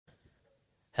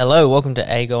Hello, welcome to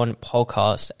Aegon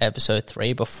Podcast, Episode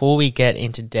 3. Before we get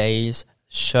into today's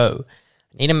show,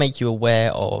 I need to make you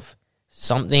aware of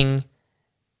something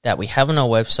that we have on our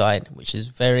website, which is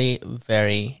very,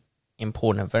 very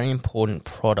important, a very important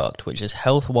product, which is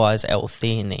Healthwise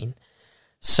L-theanine.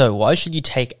 So why should you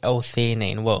take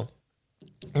L-theanine? Well,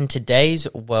 in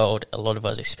today's world, a lot of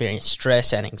us experience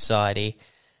stress and anxiety,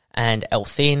 and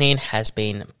L-theanine has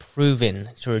been proven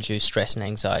to reduce stress and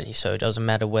anxiety. So it doesn't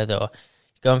matter whether you're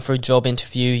going for a job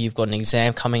interview, you've got an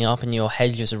exam coming up and your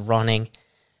head just running,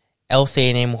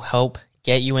 L-theanine will help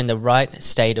get you in the right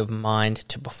state of mind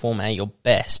to perform at your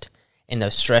best in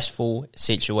those stressful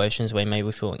situations where you may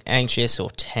be feeling anxious or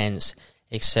tense,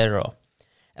 etc.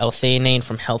 L-theanine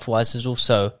from Healthwise is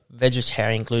also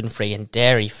vegetarian, gluten-free, and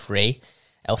dairy-free.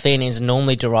 L-theanine is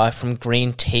normally derived from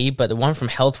green tea, but the one from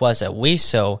Healthwise that we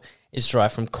sell is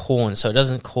derived from corn, so it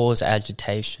doesn't cause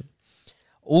agitation.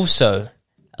 Also,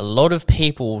 a lot of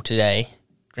people today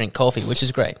drink coffee, which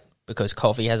is great, because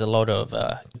coffee has a lot of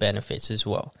benefits as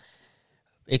well.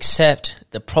 Except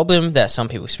the problem that some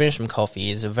people experience from coffee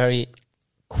is a very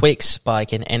quick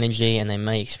spike in energy, and they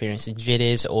may experience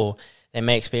jitters, or they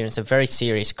may experience a very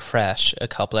serious crash a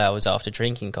couple hours after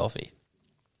drinking coffee.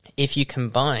 If you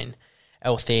combine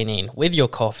L-theanine with your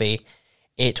coffee,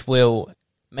 it will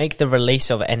make the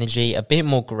release of energy a bit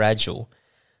more gradual.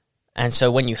 And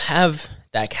so when you have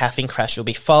that caffeine crash, it'll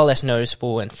be far less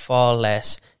noticeable and far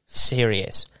less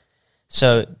serious.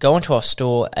 So go onto our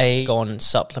store,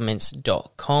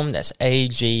 aegonsupplements.com. That's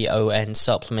A-G-O-N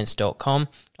supplements.com.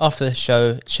 After the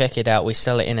show, check it out. We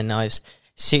sell it in a nice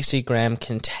 60-gram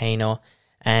container,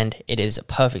 and it is a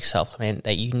perfect supplement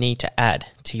that you need to add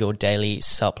to your daily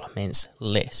supplements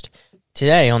list.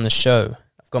 Today on the show,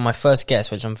 I've got my first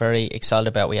guest, which I'm very excited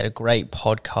about. We had a great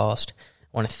podcast.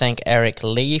 I want to thank Eric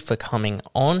Lee for coming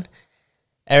on.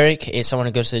 Eric is someone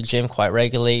who goes to the gym quite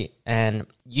regularly and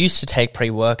used to take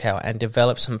pre-workout and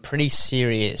developed some pretty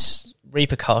serious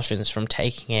repercussions from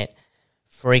taking it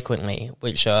frequently,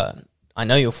 which I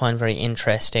know you'll find very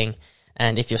interesting.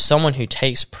 And if you're someone who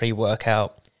takes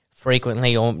pre-workout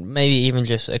frequently, or maybe even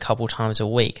just a couple times a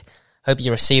week, hope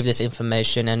you receive this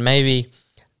information and maybe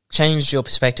change your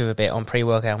perspective a bit on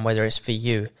pre-workout and whether it's for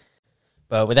you.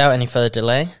 But without any further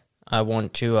delay, I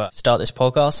want to start this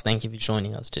podcast. Thank you for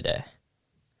joining us today.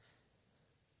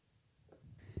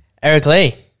 Eric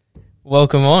Lee,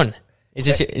 welcome on. Is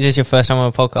this your first time on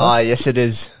a podcast? Yes, it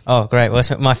is. Oh, great. Well,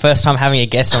 it's my first time having a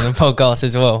guest on the podcast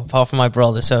as well, apart from my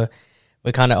brother. So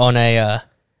we're kind of on the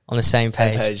same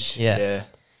page. Yeah.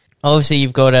 Obviously,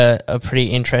 you've got a pretty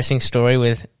interesting story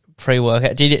with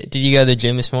pre-workout. Did you go to the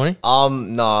gym this morning?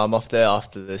 No, I'm off there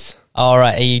after this. All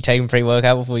right. Are you taking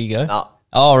pre-workout before you go? No.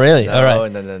 Oh, really? No, all right.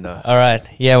 No. All right.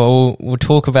 Yeah, well, we'll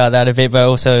talk about that a bit, but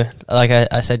also, like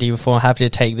I said to you before, I'm happy to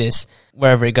take this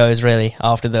wherever it goes, really,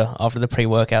 after the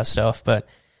pre-workout stuff. But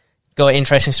got an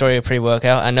interesting story of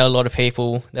pre-workout. I know a lot of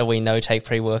people that we know take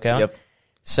pre-workout. Yep.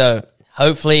 So,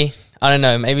 hopefully, I don't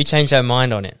know, maybe change their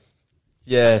mind on it.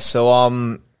 Yeah,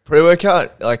 so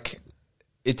pre-workout, like,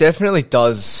 it definitely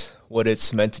does what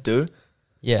it's meant to do.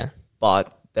 Yeah.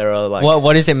 But there are, like...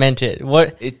 What is it meant to...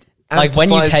 Like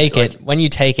when you take it, what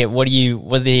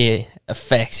are the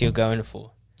effects you're going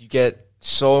for? You get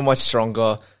so much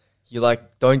stronger. You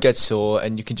like don't get sore,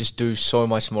 and you can just do so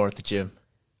much more at the gym.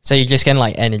 So you're just getting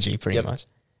like energy, pretty much.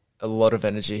 A lot of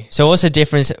energy. So what's the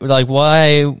difference? Like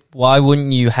why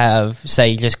wouldn't you have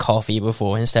say just coffee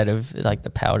before instead of like the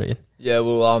powder? Yeah,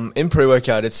 well, in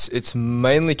pre-workout, it's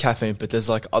mainly caffeine, but there's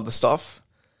like other stuff,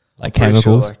 like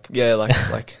chemicals. Sure,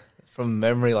 like from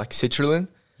memory, like citrulline.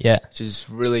 Yeah, which is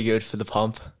really good for the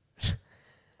pump.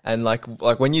 And like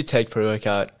when you take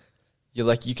pre-workout,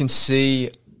 you can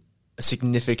see a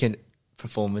significant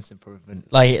performance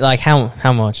improvement. Like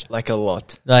how much? Like a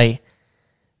lot. Like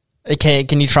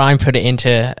can you try and put it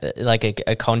into like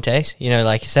a context? You know,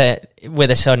 like say with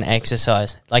a certain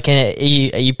exercise. Like are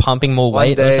you pumping more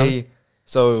weight or something?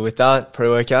 So with that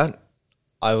pre-workout,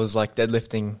 I was like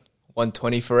deadlifting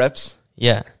 120 for reps.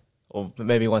 Yeah. Or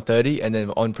maybe 130, and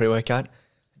then on pre-workout,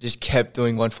 just kept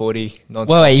doing 140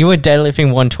 non-stop. Wait, you were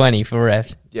deadlifting 120 for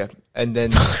reps? Yeah, and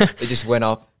then it just went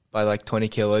up by like 20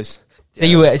 kilos. So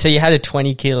you had a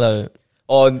 20 kilo...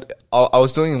 I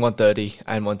was doing 130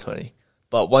 and 120.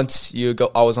 But once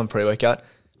I was on pre-workout,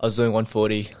 I was doing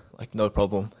 140, like no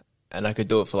problem. And I could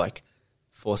do it for like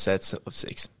 4 sets of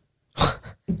 6.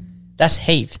 That's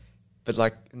heaps. But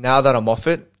like now that I'm off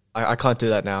it, I can't do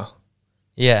that now.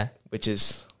 Yeah. Which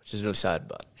is really sad,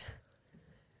 but...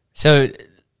 So...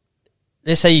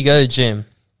 Let's say you go to the gym,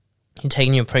 you're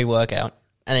taking your pre-workout,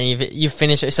 and then you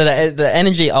finish it. So the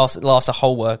energy lasts a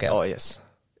whole workout. Oh, yes.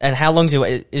 And how long is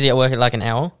it working? Like an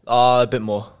hour? A bit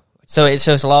more. So it's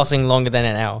lasting longer than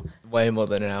an hour. Way more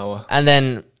than an hour. And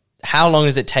then how long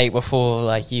does it take before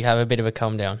like you have a bit of a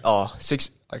calm down? 6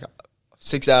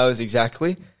 hours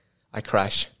exactly. I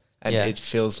crash and it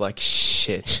feels like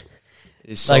shit.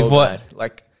 It's so like what? bad.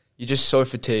 Like you're just so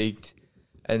fatigued,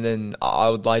 and then I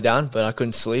would lie down, but I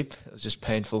couldn't sleep. It was just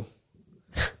painful.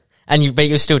 But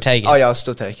you're still taking it? Oh yeah, I was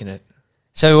still taking it.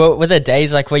 So were there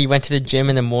days like where you went to the gym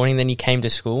in the morning, then you came to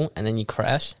school, and then you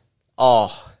crashed?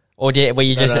 Oh. Or were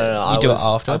you just No. you do it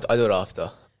after? I do it after.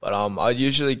 But I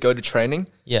usually go to training.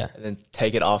 Yeah. And then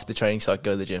take it after training so I could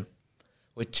go to the gym,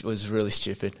 which was really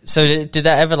stupid. So did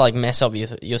that ever like mess up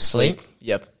your sleep?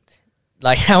 Yep.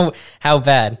 Like how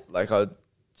bad? Like I'd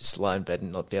just lie in bed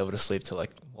and not be able to sleep till like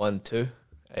 1, 2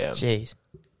 a.m. Jeez.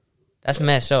 That's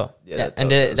messed up. Yeah.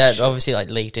 That obviously like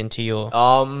leaked into your...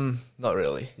 Not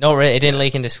really. Not really? It didn't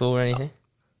leak into school or anything?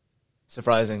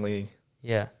 Surprisingly.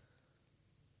 Yeah.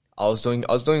 I was doing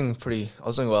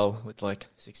well with like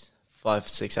 5,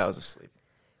 6 hours of sleep.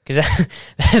 Because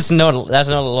that's not a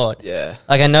lot. Yeah.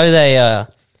 Like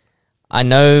I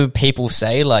know people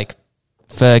say like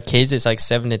for kids it's like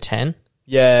 7 to 10.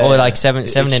 Yeah. Or like 7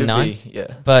 to 9.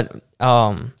 Yeah. But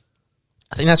I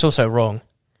think that's also wrong.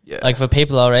 Yeah. Like for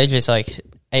people our age it's like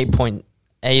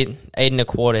 8.8 and a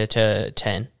quarter to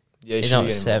 10. Yeah, it's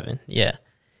not 7. Yeah.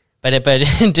 But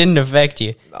it didn't affect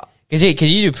you. Nah. Because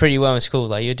you do pretty well in school.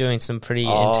 Like you're doing some pretty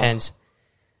intense,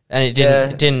 and it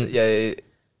didn't. Yeah, it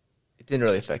didn't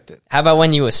really affect it. How about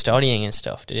when you were studying and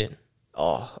stuff? Did it?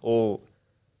 Well,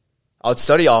 I'd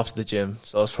study after the gym,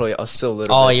 so I was still a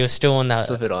little. Oh, bit, you were still on that.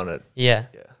 Still a bit on it. Yeah.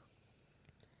 Yeah.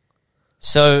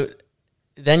 So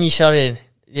then you started.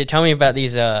 Tell me about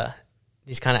these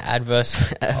kind of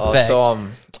adverse effects. So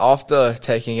after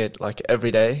taking it like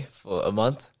every day for a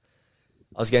month,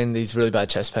 I was getting these really bad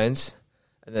chest pains.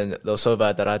 And then they were so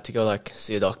bad that I had to go like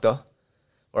see a doctor,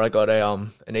 where I got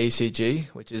an ECG,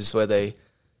 which is where they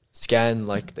scan,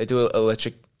 like they do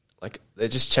electric, like they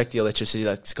just check the electricity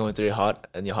that's going through your heart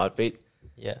and your heartbeat.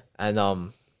 Yeah. And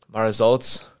my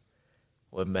results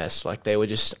were a mess. Like they were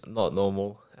just not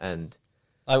normal. And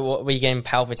like what, were you getting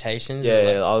palpitations?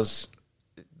 yeah,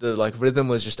 the like rhythm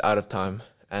was just out of time.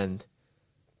 And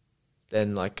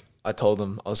then like I told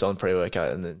them I was on pre-workout,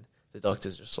 and then the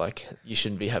doctor's just like, you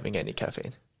shouldn't be having any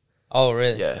caffeine. Oh,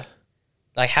 really? Yeah.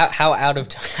 Like how out of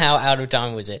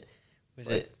time was it?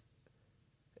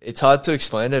 It's hard to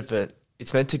explain it, but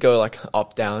it's meant to go like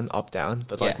up down.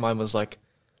 But like mine was like,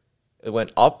 it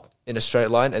went up in a straight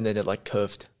line and then it like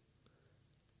curved.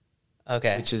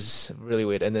 Okay. Which is really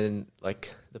weird. And then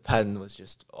like the pattern was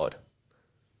just odd.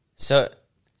 So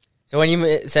when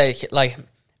you say like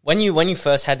when you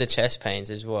first had the chest pains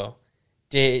as well,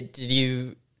 did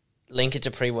you link it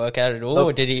to pre-workout at all,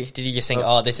 or did you just think,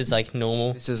 oh, this is like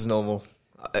normal? This is normal.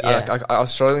 I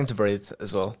was struggling to breathe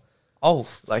as well. Oh,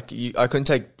 like I couldn't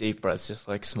take deep breaths, just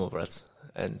like small breaths,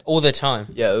 and all the time.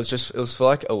 Yeah, it was for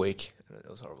like a week. It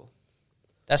was horrible.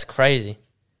 That's crazy.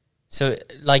 So,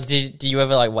 like, did you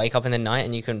ever like wake up in the night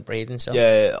and you couldn't breathe and stuff?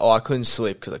 Yeah. Oh, I couldn't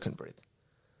sleep because I couldn't breathe.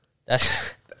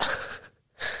 That's.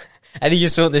 And you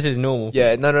just thought this is normal.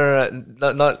 Yeah, no,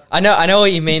 not. I know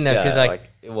what you mean though, because like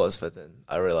it was, but then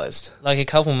I realized like a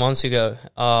couple months ago,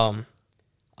 I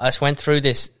just went through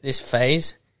this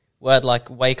phase where I'd like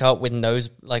wake up with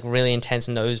really intense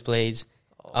nosebleeds,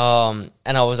 and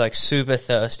I was like super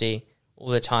thirsty all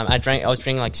the time. I was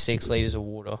drinking like 6 liters of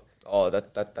water. Oh,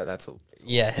 that's a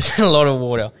yeah, it's a lot of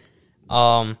water.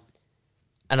 And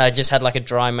I just had like a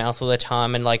dry mouth all the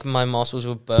time, and like my muscles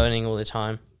were burning all the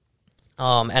time.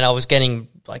 And I was getting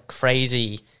like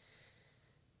crazy.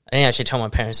 I didn't actually tell my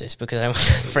parents this because I was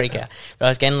freak out. But I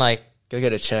was getting like, go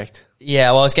get it checked. Yeah,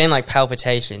 well, I was getting like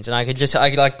palpitations, and I could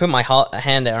like put my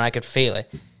hand there and I could feel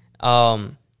it.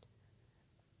 And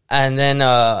then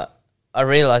I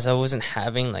realized I wasn't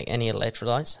having like any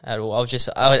electrolytes at all.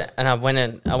 I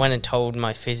went and told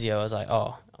my physio. I was like,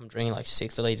 oh, I'm drinking like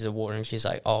 6 liters of water, and she's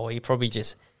like, oh, well, you're probably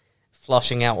just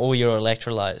flushing out all your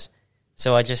electrolytes.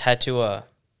 So I just had to.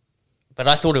 But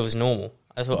I thought it was normal.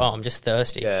 I thought, oh, I'm just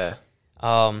thirsty. Yeah.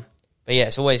 But yeah,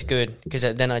 it's always good because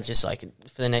then I just like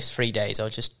for the next 3 days I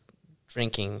was just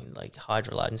drinking like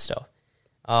hydrolyte and stuff.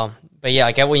 But yeah,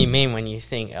 I get what you mean when you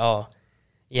think, oh,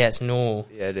 yeah, it's normal.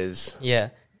 Yeah, it is. Yeah.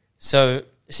 So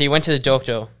you went to the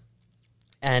doctor,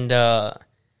 and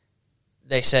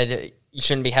they said you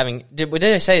shouldn't be having. Did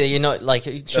they say that you're not like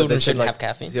children shouldn't have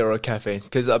caffeine? 0 caffeine,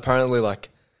 because apparently like.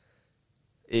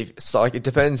 It's like it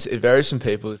depends. It varies from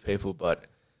people to people, but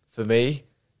for me,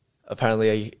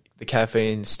 apparently the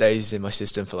caffeine stays in my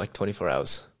system for like 24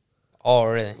 hours. Oh,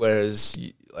 really? Whereas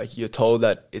you're told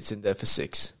that it's in there for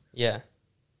 6. Yeah.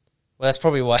 Well, that's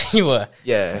probably why you were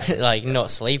Yeah.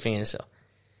 not sleeping and stuff.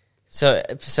 So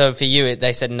for you,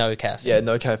 they said no caffeine. Yeah,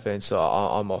 no caffeine, so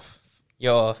I'm off.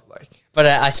 You're off. Like, but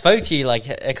I spoke to you like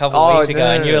a couple of weeks ago,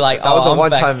 and you were like, that was a I'm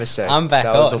one-time back, mistake. I'm back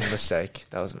That on. was a mistake.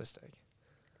 That was a mistake.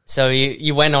 So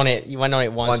you went on it. You went on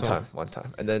it once. One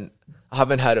time, and then I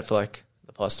haven't had it for like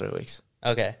the past 3 weeks.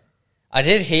 Okay, I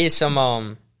did hear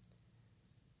some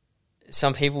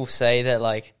people say that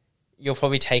like you're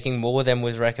probably taking more than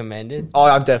was recommended. Oh,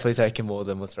 I'm definitely taking more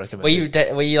than what's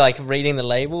recommended. Were you like reading the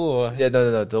label or? Yeah,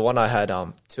 no. The one I had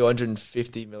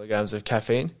 250 milligrams of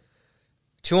caffeine.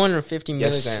 250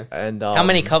 Yes, milligrams. and how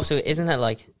many cups? Isn't that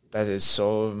like? That is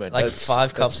so many. Like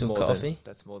 5 cups of coffee.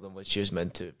 That's more than what she was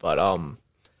meant to. But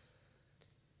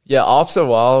yeah. After a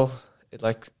while, it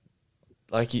like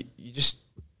you just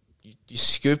you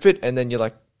scoop it and then you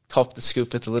like top the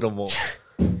scoop with a little more,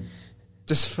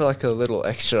 just for like a little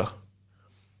extra.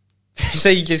 So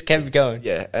you just kept going.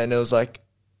 Yeah, and it was like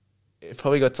it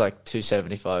probably got to like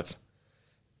 275,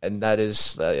 and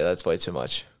that's way too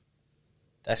much.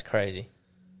 That's crazy.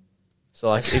 So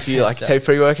like if you like take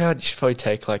pre-workout, you should probably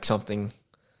take like something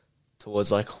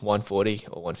towards like 140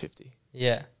 or 150.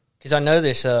 Yeah, because I know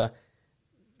this. There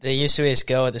used to be this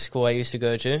girl at the school I used to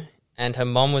go to, and her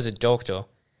mom was a doctor,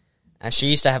 and she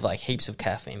used to have like heaps of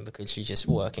caffeine because she's just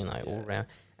working like all around,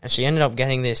 and she ended up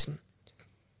getting this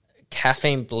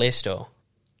caffeine blister.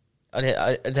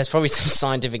 There's probably some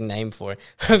scientific name for it.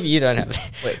 Hope you don't have it.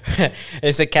 Wait.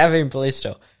 It's a caffeine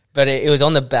blister, but it was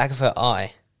on the back of her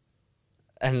eye,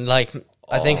 and like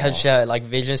I think her like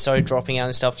vision started dropping out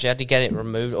and stuff. She had to get it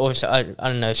removed, or I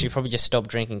don't know. She probably just stopped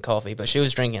drinking coffee, but she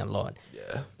was drinking a lot.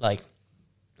 Yeah, like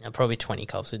probably 20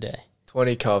 cups a day.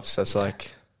 20 cups. That's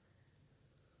like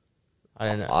I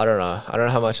don't know. I don't know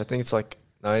how much. I think it's like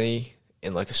 90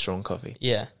 in like a strong coffee.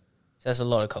 Yeah, so that's a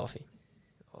lot of coffee.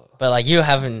 But like you're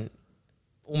having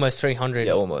almost 300.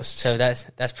 Yeah, almost. So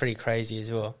that's pretty crazy as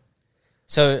well.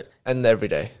 So and every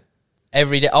day.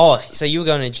 Every day. Oh, so you were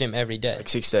going to the gym every day? Like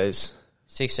 6 days.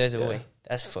 6 days a week.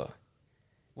 That's full.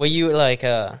 Were you like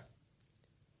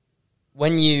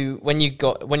when you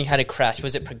had a crash,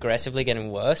 was it progressively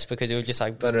getting worse because it was just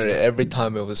like No. Every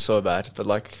time it was so bad, but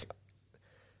like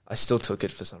I still took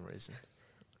it for some reason.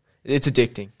 It's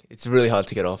addicting. It's really hard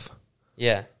to get off.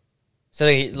 Yeah. So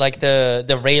like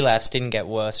the relapse didn't get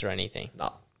worse or anything.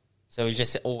 No. So it was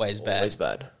just always bad. Always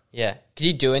bad. Yeah. Could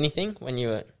you do anything when you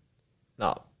were?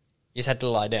 No. You just had to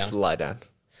lie down. Just lie down.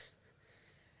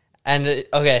 And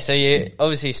okay, so you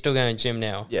obviously still going to gym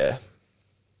now. Yeah.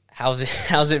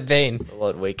 How's it been? A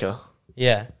lot weaker.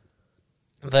 Yeah.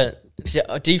 But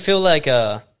do you feel like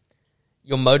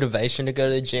your motivation to go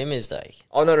to the gym is like?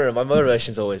 Oh no! My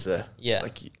motivation's always there. Yeah.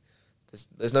 Like,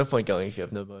 there's no point going if you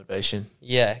have no motivation.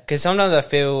 Yeah, because sometimes I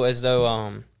feel as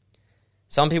though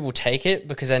some people take it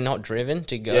because they're not driven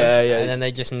to go. Yeah. And then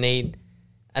they just need,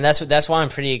 and that's why I'm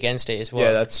pretty against it as well.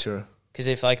 Yeah, that's true. Because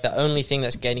if like the only thing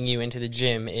that's getting you into the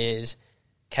gym is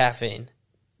caffeine,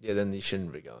 yeah, then you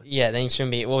shouldn't be going. Yeah, then you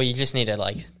shouldn't be. Well, you just need to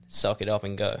like suck it up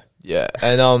and go. Yeah,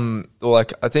 and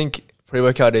like I think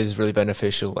pre-workout is really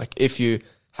beneficial. Like if you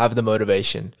have the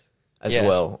motivation as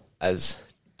well as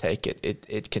take it,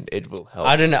 it will help.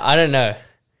 I don't know.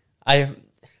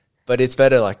 But it's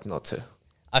better like not to.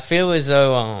 I feel as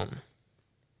though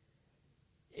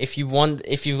if you've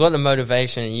got the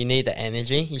motivation and you need the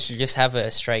energy, you should just have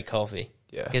a straight coffee.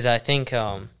 Yeah. Because I think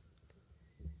and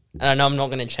I know I'm not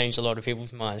going to change a lot of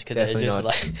people's minds because they're just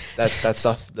not. like that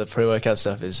stuff. The pre-workout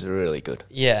stuff is really good.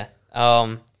 Yeah.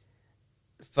 But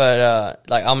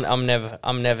like I'm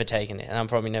never taking it, and I'm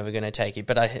probably never going to take it.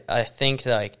 But I think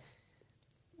like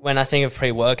when I think of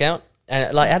pre-workout,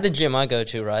 and like at the gym I go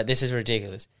to, right, this is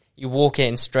ridiculous. You walk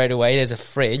in straight away. There's a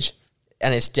fridge,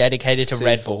 and it's dedicated to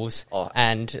Red Bulls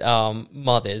and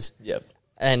Mothers. Yep.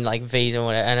 And like V's and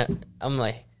whatever. And I'm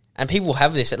like, and people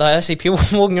have this. Like I see people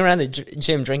walking around the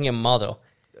gym drinking a Mother.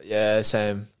 Yeah,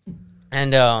 same.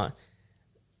 And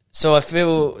so I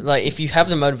feel like if you have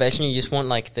the motivation, you just want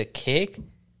like the kick.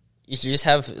 You should just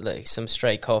have like some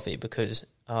straight coffee because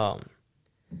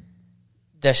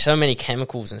there's so many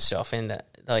chemicals and stuff in that.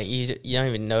 Like you don't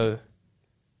even know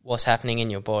what's happening in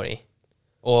your body,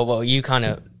 or well, you kind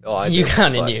of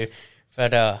knew,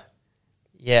 but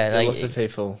yeah, like lots of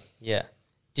people. Yeah,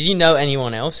 did you know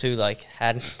anyone else who like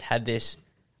had this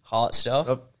heart stuff?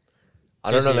 Nope.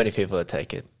 I don't know many people that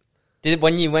take it.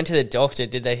 When you went to the doctor,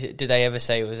 did they ever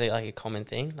say it was like a common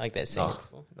thing, like they'd seen it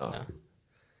before? No,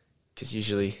 because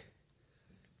usually,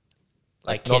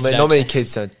 like not many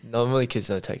kids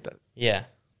don't take that. Yeah,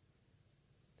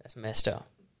 that's messed up.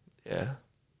 Yeah.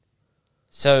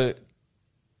 So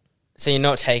So you're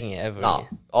not taking it ever Nah.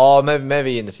 again? Oh,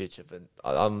 maybe in the future, but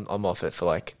I'm off it for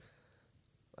like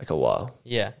a while.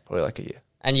 Yeah. Probably like a year.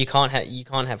 And you can't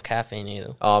have caffeine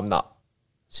either. Nah.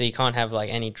 So you can't have like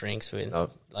any drinks with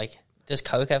like. Does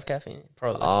Coke have caffeine?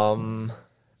 Probably.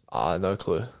 No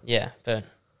clue. Yeah, but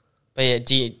yeah,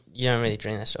 you don't really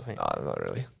drink that stuff? Nah, not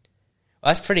really. Well,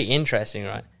 that's pretty interesting,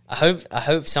 right? I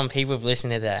hope some people have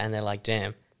listened to that and they're like,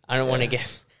 damn, I want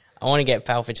to get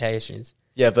palpitations.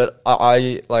 Yeah, but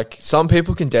I like some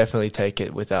people can definitely take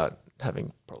it without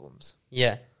having problems.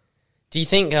 Yeah. Do you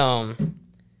think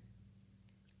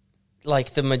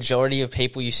like the majority of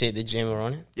people you see at the gym are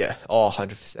on it? Yeah.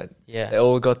 100%. Yeah. They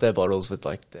all got their bottles with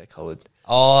like their coloured.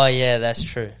 Oh yeah, that's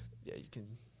true. Yeah,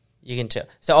 you can tell.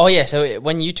 So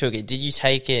when you took it, did you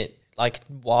take it like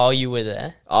while you were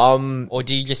there? Or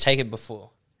did you just take it before?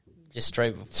 Just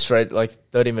straight before? Straight like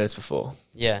 30 minutes before.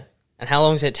 Yeah. And how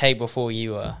long does it take before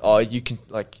you you can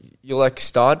like you'll like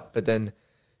start, but then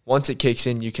once it kicks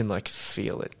in, you can like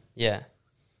feel it. Yeah.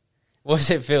 What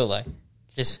does it feel like?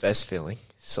 Just best feeling.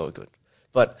 So good.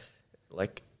 But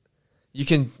like you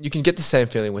can get the same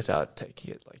feeling without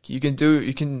taking it. Like you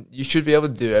should be able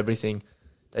to do everything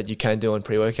that you can do on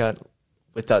pre-workout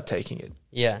without taking it.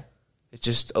 Yeah. It's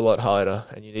just a lot harder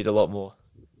and you need a lot more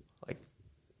like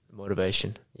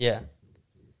motivation. Yeah.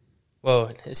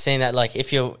 Well, seeing that like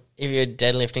if you're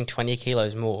deadlifting 20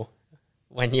 kilos more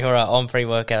when you're on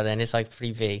pre-workout, then it's like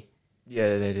pretty big. Yeah,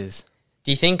 it is.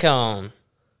 Do you think like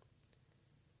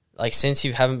since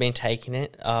you haven't been taking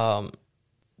it,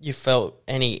 you felt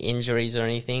any injuries or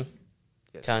anything?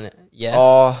 Yes. Kind of,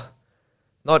 yeah.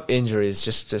 Not injuries,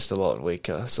 just a lot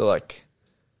weaker. So like,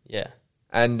 yeah,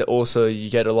 and also you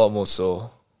get a lot more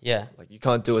sore. Yeah, like you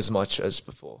can't do as much as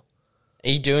before. Are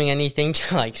you doing anything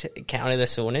to like counter the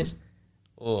soreness?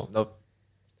 Or nope.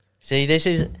 See, this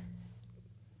is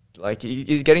like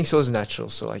you're getting sore is natural.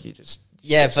 So like you just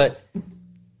but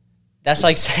that's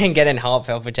like saying getting heart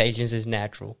palpitations is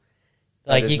natural.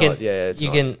 Like you can,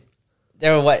 can.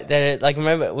 There are like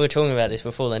remember we were talking about this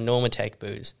before, the Normatec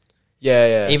booze.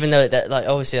 Yeah. Even though that like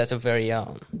obviously that's a very I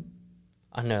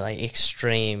don't know, like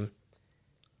extreme.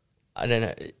 I don't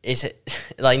know. Is it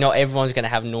like not everyone's gonna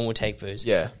have Normatec booze?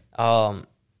 Yeah.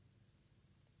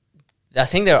 I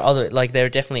think there are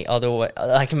definitely other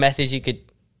like methods you could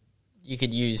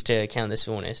use to counter the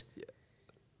soreness. Yeah.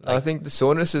 Like, I think the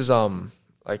soreness is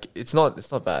like it's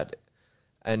not bad,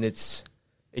 and it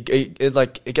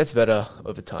gets better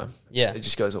over time. Yeah, it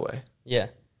just goes away. Yeah.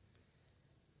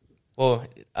 Well,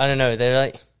 I don't know.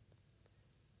 They're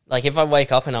like if I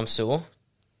wake up and I'm sore,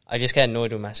 I just get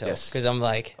annoyed with myself because I'm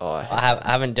like, I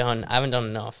haven't done enough. I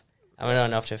haven't done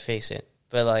enough to fix it.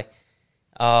 But like,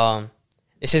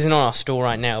 this isn't on our store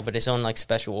right now, but it's on like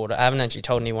special order. I haven't actually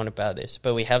told anyone about this,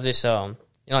 but we have this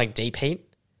like deep heat.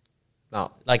 No.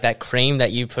 Like that cream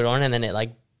that you put on and then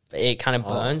it kind of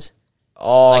burns.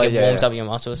 Like it warms up your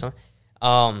muscle or something.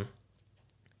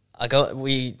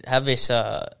 We have this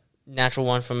natural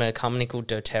one from a company called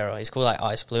doTERRA. It's called like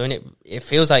Ice Blue, and it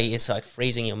feels like it's like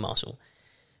freezing your muscle.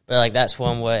 But like that's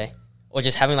one way. Or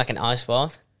just having like an ice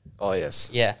bath. Oh yes.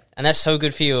 Yeah. And that's so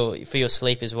good for your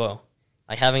sleep as well.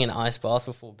 Like having an ice bath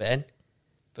before bed.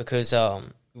 Because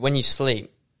when you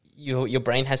sleep, your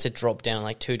brain has to drop down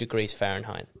like 2 degrees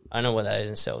Fahrenheit. I don't know what that is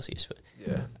in Celsius, but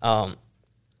it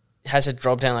has to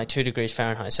drop down like 2 degrees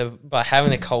Fahrenheit. So by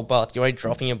having the cold bath, you're already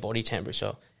dropping your body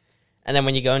temperature. And then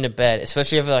when you go into bed,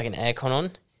 especially if you have like an aircon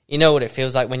on, you know what it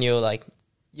feels like when you're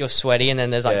sweaty and then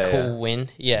there's like cool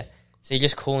wind. Yeah. So you're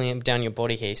just cooling down your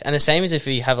body heat. And the same as if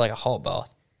you have like a hot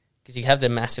bath, because you have the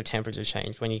massive temperature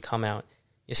change when you come out.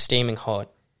 You're steaming hot,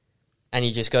 and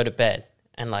you just go to bed,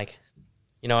 and like,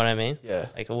 you know what I mean? Yeah.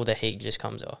 Like all the heat just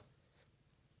comes off.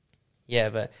 Yeah,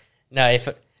 but no,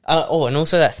 and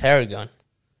also that Theragun.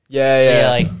 Yeah.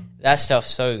 Like that stuff's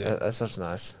so good. That stuff's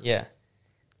nice. Yeah.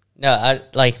 No,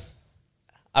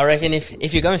 I reckon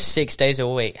if you're going 6 days a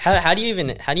week, how do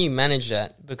you manage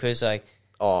that? Because like,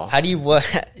 how do you work?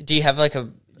 Do you have like a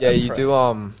you do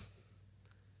you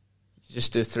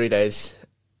just do 3 days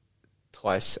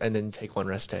twice and then take one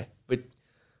rest day. But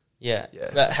yeah.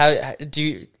 But how do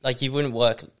you you wouldn't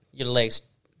work your legs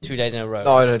 2 days in a row?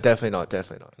 No, definitely not.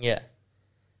 Yeah.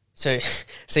 So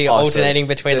you're alternating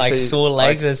between sore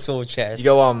legs and sore chest.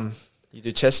 You go you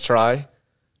do chest try,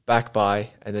 back by,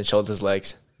 and then shoulders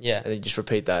legs. Yeah. And then you just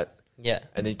repeat that. Yeah.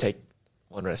 And then you take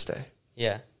one rest day.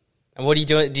 Yeah. And what do you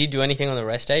do? Do you do anything on the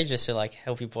rest day just to like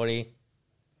help your body?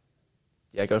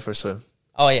 Yeah, go for a swim.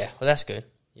 Oh yeah, well that's good.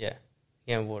 Yeah,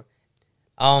 water.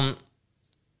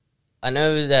 I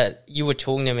know that you were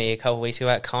talking to me a couple of weeks ago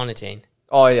about carnitine.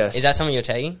 Oh yes. Is that something you're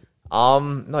taking?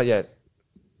 Not yet.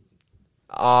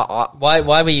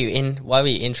 Why were you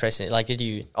interested? Like, did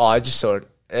you? I just saw it.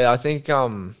 I think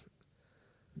I'm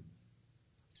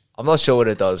not sure what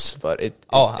it does, but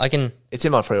I can. It's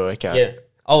in my pre-workout. Yeah.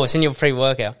 Oh, it's in your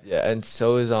pre-workout. Yeah, and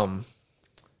so is a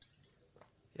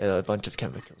bunch of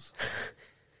chemicals.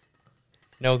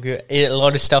 No good. A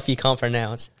lot of stuff you can't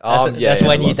pronounce. That's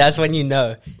when you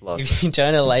know. Lots. If you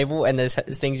turn a label and there's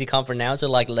things you can't pronounce, or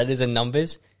like letters and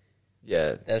numbers.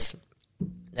 Yeah, that's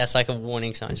like a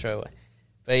warning sign straight away.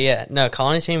 But yeah, no,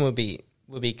 carnitine would be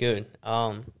good.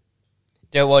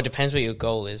 Well, it depends what your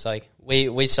goal is. Like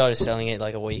we started selling it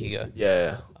like a week ago.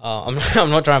 Yeah. I'm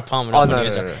not trying to palm it off on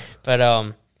you, no.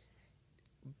 But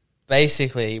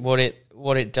basically what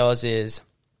it does is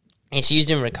it's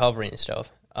used in recovery and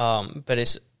stuff. But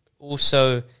it's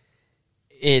also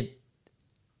I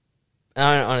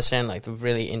don't understand like the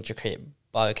really intricate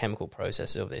biochemical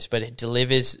processes of this, but it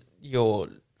delivers your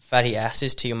fatty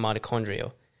acids to your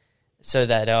mitochondria so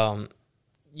that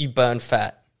you burn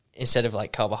fat instead of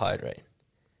like carbohydrate.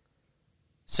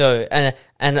 So and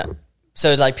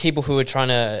so like people who are trying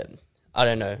to, I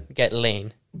don't know, get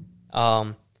lean,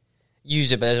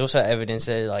 use it, but there's also evidence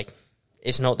that like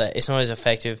it's not as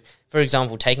effective. For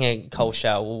example, taking a cold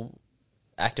shower will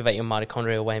activate your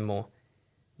mitochondria way more.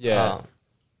 Yeah.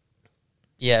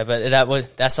 Yeah,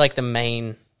 but that's like the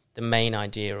main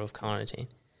idea of carnitine.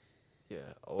 Yeah.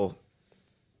 Well,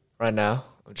 right now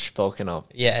I'm just bulking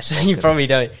up. Yeah, so you probably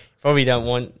don't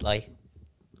want like.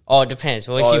 Oh, it depends.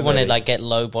 Well, if you want to like get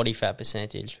low body fat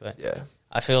percentage, but yeah,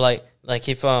 I feel like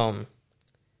if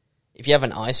you have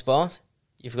an ice bath,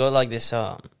 you've got like this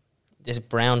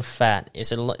brown fat.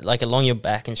 It's like along your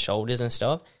back and shoulders and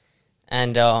stuff,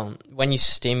 and when you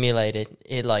stimulate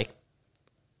it like,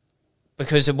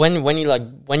 because when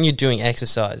you're doing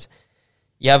exercise,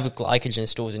 you have glycogen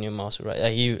stores in your muscle, right?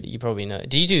 Like you probably know.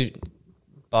 Do you do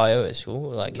bio at school,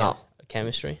 like no.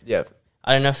 Chemistry? Yeah.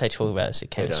 I don't know if they talk about this in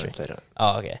chemistry. They don't.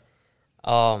 Oh, okay.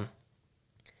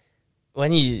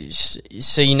 When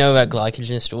so you know about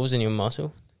glycogen stores in your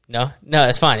muscle? No,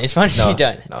 it's fine. It's fine if you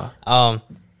don't. No.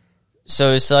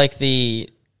 So it's like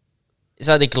the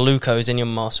glucose in your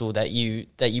muscle that you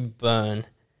burn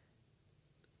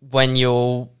when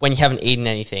you haven't eaten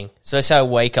anything. So let's say I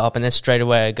wake up and then straight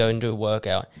away I go and do a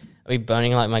workout. I'll be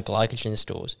burning like my glycogen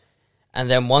stores, and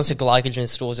then once the glycogen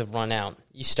stores have run out,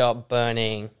 you start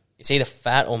burning. It's either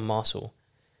fat or muscle.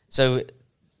 So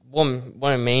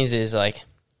what it means is like,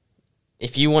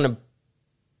 if you want to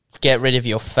get rid of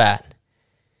your fat,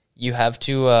 you have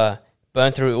to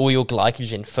burn through all your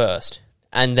glycogen first,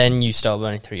 and then you start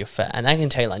burning through your fat. And that can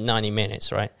take like 90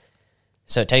 minutes, right?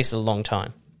 So it takes a long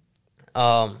time.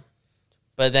 But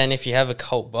then if you have a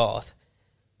cold bath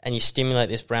and you stimulate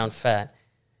this brown fat,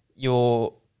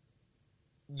 you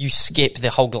skip the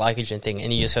whole glycogen thing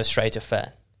and you just go straight to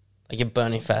fat. Like you're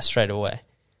burning fat straight away,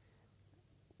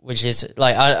 which is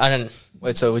like I don't.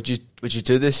 Wait, so would you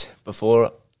do this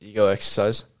before you go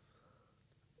exercise?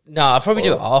 No, I'll probably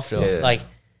do it after, like,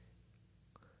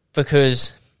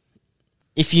 because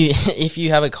if you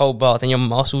have a cold bath and your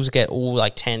muscles get all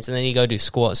like tense, and then you go do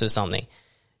squats or something,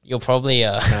 you'll probably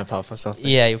cramp up or something.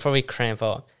 Yeah, you'll probably cramp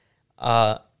up.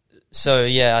 So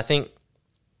yeah, I think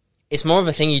it's more of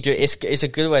a thing you do. It's a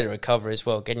good way to recover as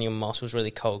well, getting your muscles really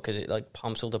cold because it like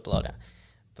pumps all the blood out.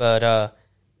 But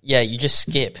yeah, you just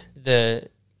skip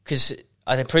because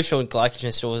I'm pretty sure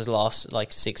glycogen stores last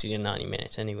like 60 to 90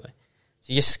 minutes anyway.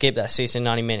 So you just skip that 60 to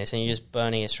 90 minutes and you're just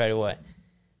burning it straight away.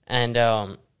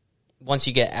 And once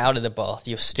you get out of the bath,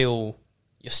 you're still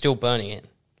burning it,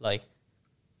 like,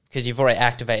 because you've already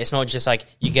activated. It's not just like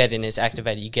you get in, it's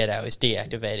activated, you get out, it's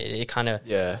deactivated. It kind of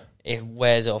it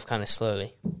wears off kind of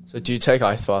slowly. So do you take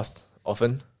ice bath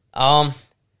often?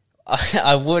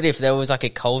 I would if there was like a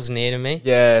Coles near to me.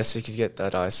 Yeah, so you could get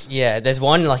that ice. Yeah, there's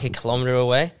one like a kilometre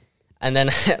away, and then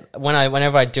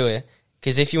whenever I do it,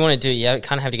 because if you want to do it, you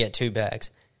kind of have to get 2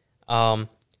 bags.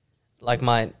 Like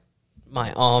my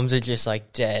arms are just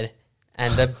like dead,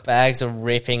 and the bags are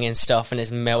ripping and stuff, and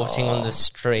it's melting on the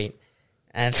street,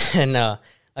 and then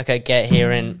like I get here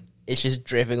and it's just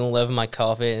dripping all over my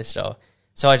carpet and stuff.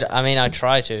 So I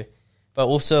try to, but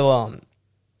also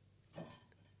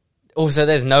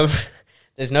there's no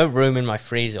room in my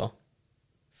freezer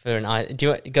for an ice.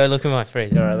 Do you go look in my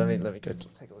fridge? All right, let me go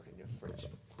take a look in your fridge.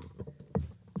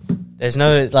 There's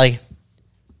no like,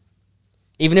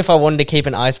 even if I wanted to keep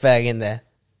an ice bag in there.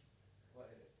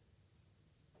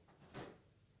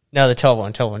 No, the top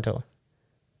one. Oh, they're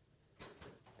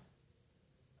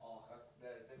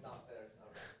not there. It's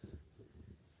not right.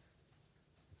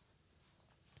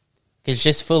 It's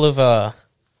just full of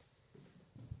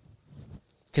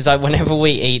because whenever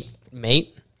we eat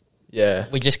meat, Yeah.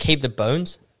 we just keep the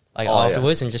bones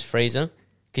afterwards and just freeze them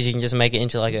because you can just make it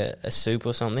into like a soup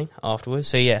or something afterwards.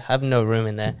 So yeah, have no room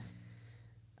in there.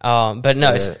 But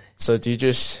no. Yeah. So you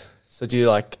just don't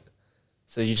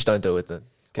do it then?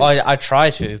 I try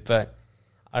to, but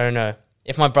I don't know.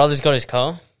 If my brother's got his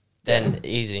car, then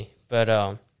easy.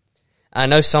 But I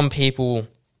know some people.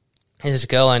 There's this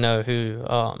girl I know who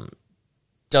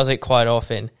does it quite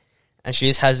often, and she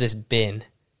just has this bin,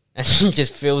 and she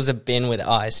just fills a bin with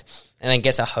ice, and then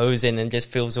gets a hose in and just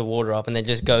fills the water up, and then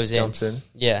just goes in. Jumps in.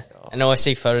 Yeah, oh. And I always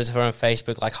see photos of her on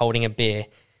Facebook, like holding a beer,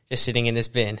 just sitting in this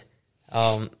bin.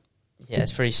 Yeah,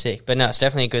 it's pretty sick. But no, it's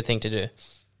definitely a good thing to do.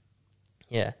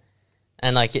 Yeah.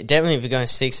 And like, definitely if you're going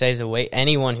 6 days a week,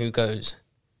 anyone who goes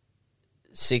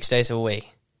 6 days a week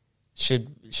should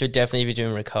definitely be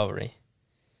doing recovery.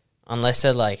 Unless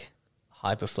they're like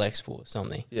hyper flexible or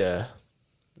something. Yeah.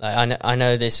 Like I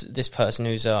know this person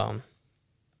who's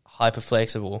hyper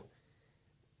flexible,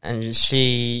 and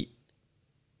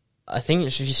I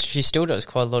think she still does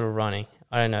quite a lot of running.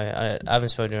 I don't know. I haven't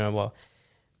spoken to her in a while.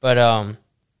 But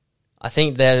I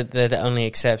think they're the only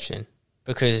exception,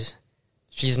 because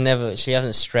she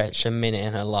hasn't stretched a minute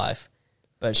in her life,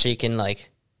 but she can like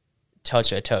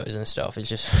touch her toes and stuff. It's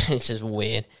just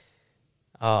weird.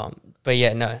 But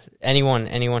yeah, no, anyone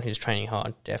who's training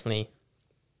hard, definitely,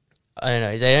 I don't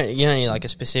know, you don't need like a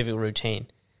specific routine,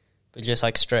 but just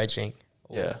like stretching.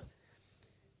 Yeah.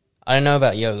 I don't know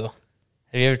about yoga.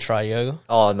 Have you ever tried yoga?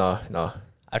 Oh, no.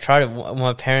 I tried it.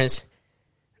 My parents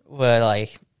were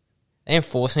like, they didn't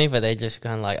force me, but they just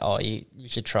kind of like, oh, you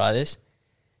should try this.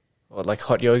 What, like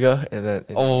hot yoga?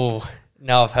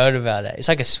 No, I've heard about that. It's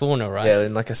like a sauna, right? Yeah,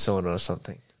 in like a sauna or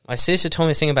something. My sister told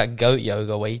me something about goat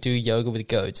yoga, where you do yoga with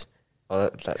goats. Oh,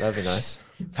 that'd be nice.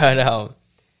 But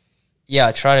yeah,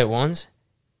 I tried it once,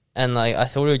 and like I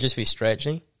thought it would just be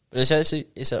stretching, but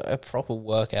it's a proper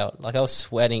workout. Like I was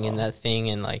sweating in that thing,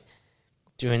 and like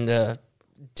doing the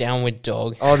downward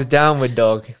dog. Oh, the downward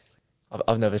dog.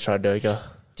 I've never tried yoga.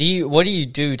 What do you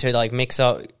do to like mix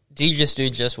up? Do you just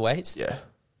do weights? Yeah.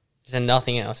 Is there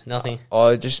nothing else? Nothing. Oh,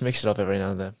 I just mix it up every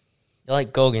now and then. You're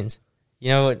like Goggins.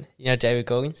 You know David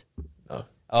Goggins? No.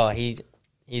 Oh, he's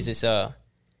this you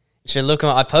should look him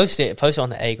up. I posted it on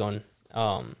the Aegon.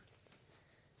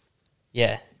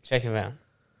 Yeah, check him out.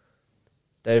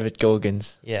 David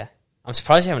Goggins. Yeah. I'm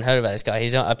surprised you haven't heard about this guy.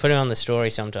 I put him on the story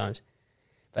sometimes.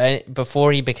 But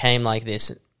before he became like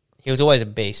this, he was always a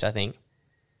beast, I think.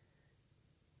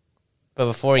 But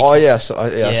before he... Oh, yeah. I saw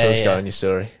this guy on your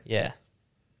story. Yeah.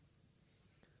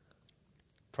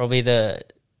 Probably the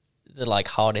like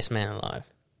hardest man alive.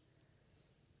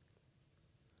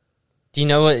 Do you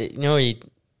know what he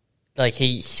like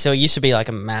he used to be like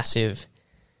a massive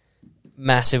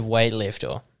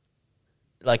weightlifter,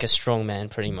 like a strong man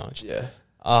pretty much. Yeah.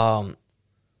 And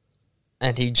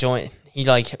he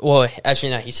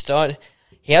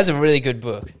has a really good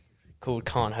book called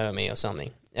Can't Hurt Me or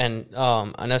something. And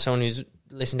I know someone who's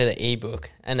listened to the ebook,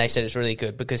 and they said it's really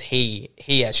good because he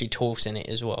actually talks in it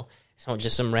as well. It's not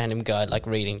just some random guy like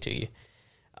reading to you.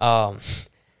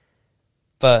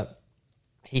 But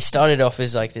he started off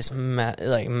as like this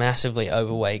massively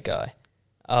overweight guy.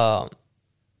 And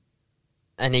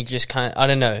he just kind of, I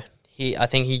don't know, I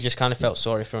think he just kind of felt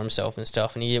sorry for himself and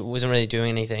stuff, and he wasn't really doing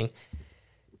anything.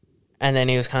 And then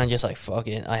he was kind of just like, fuck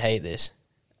it, I hate this.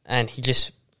 And he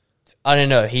just, I don't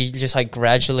know, he just like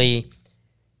gradually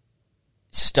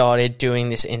started doing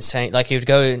this insane, like he would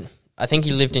go, I think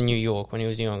he lived in New York when he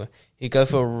was younger. He'd go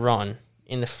for a run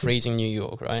in the freezing New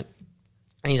York, right?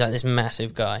 And he's like this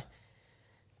massive guy.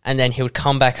 And then he would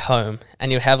come back home,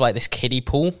 and he would have like this kiddie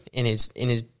pool in his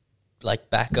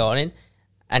like back garden,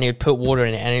 and he would put water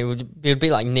in it, and it would be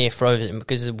like near frozen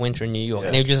because it's winter in New York,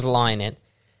 and he would just lie in it,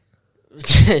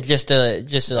 just to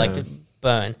like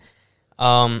burn.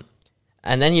 And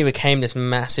then he became this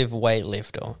massive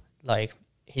weightlifter. Like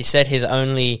he said, his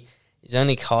only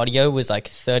cardio was like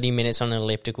 30 minutes on an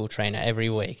elliptical trainer every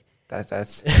week.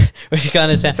 That's which kind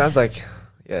of sounds like,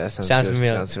 yeah, that sounds good.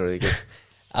 Familiar. Sounds really good.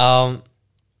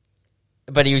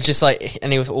 But he was just like,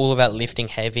 and he was all about lifting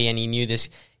heavy, and he knew this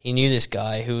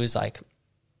guy who was like,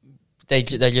 they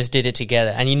just did it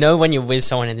together. And when you're with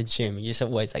someone in the gym, you just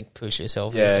always like push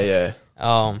yourself. Yeah.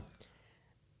 And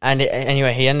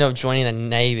anyway, he ended up joining the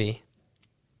Navy,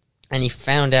 and he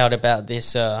found out about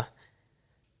this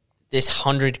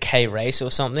 100K race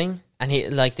or something. And he,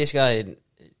 like, this guy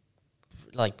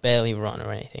like barely run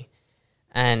or anything,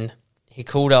 and he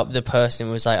called up the person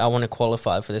and was like, I want to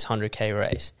qualify for this 100K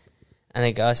race. And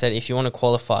the guy said, if you want to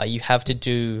qualify, you have to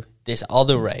do this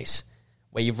other race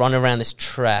where you run around this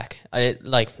track. I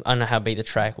don't know how big the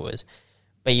track was,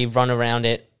 but you run around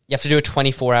it. you have to do a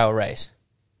 24-hour race.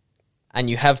 And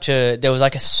you have to, there was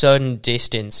like a certain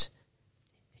distance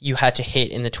you had to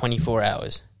hit in the 24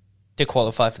 hours to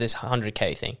qualify for this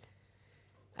 100K thing.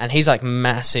 And he's like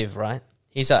massive, right?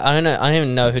 He's like, I don't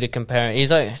even know who to compare.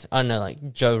 He's like, I don't know,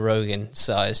 like Joe Rogan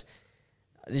size.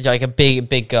 He's like a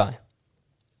big guy.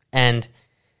 And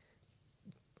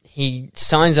he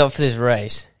signs up for this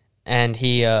race, and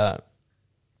his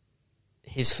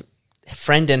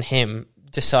friend and him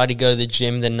decide to go to the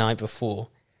gym the night before,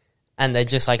 and they're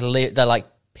just like they're like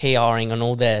PRing on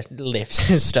all their lifts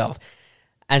and stuff,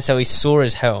 and so he's sore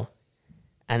as hell,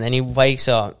 and then he wakes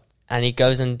up and he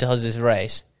goes and does this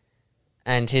race,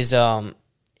 and his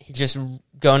he just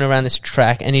going around this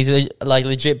track, and he's like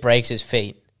legit breaks his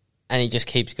feet, and he just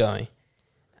keeps going,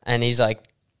 and he's like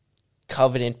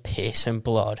covered in piss and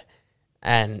blood,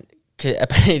 and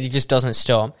apparently he just doesn't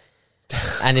stop.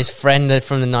 And his friend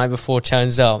from the night before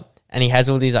turns up, and he has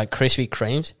all these like Krispy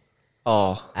Kremes.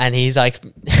 Oh, and he's like,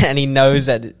 and he knows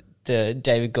that the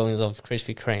David Goggins of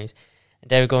Krispy Kremes, and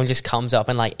David Goggins just comes up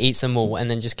and like eats them all, and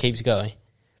then just keeps going.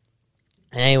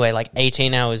 And anyway, like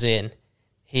 18 hours in,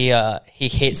 he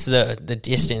hits the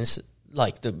distance,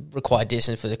 like the required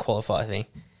distance for the qualifier thing,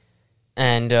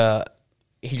 and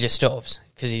he just stops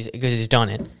because he's done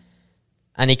it,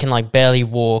 and he can like barely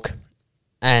walk,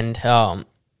 and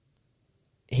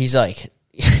he's like,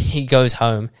 he goes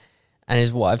home, and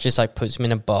his wife just like puts him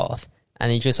in a bath,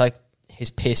 and he just like,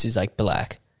 his piss is like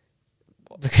black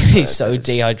because he's so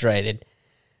dehydrated,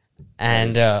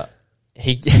 and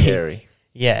he scary.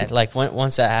 Yeah, like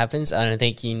once that happens, I don't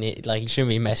think you shouldn't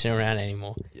be messing around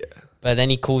anymore. Yeah. But then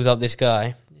he calls up this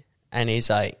guy, and he's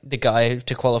like, the guy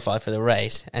to qualify for the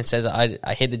race, and says,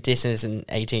 I hit the distance in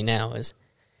 18 hours.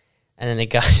 And then the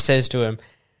guy says to him,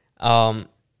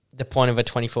 the point of a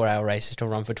 24-hour race is to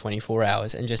run for 24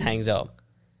 hours, and just hangs up.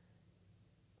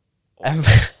 And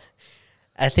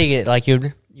I think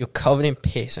you're covered in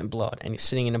piss and blood, and you're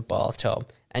sitting in a bathtub,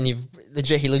 and he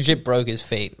legit broke his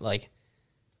feet, like.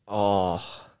 Oh.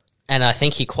 And I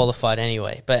think he qualified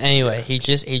anyway. But anyway, he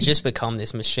just become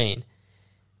this machine.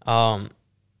 Like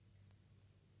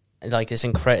this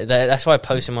incredible. That's why I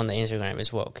post him on the Instagram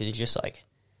as well, because he's just like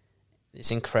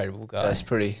this incredible guy. It's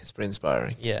pretty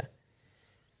inspiring. Yeah.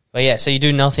 But yeah, so you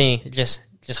do nothing, just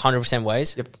 100%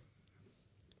 weights? Yep.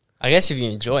 I guess if you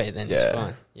enjoy it, then it's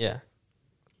fine. Yeah.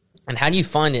 And how do you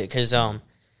find it? Because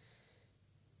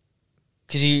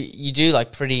you do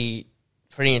like pretty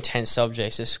intense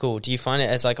subjects at school. Do you find it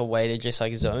as like a way to just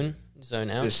like zone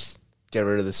out? Just get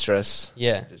rid of the stress.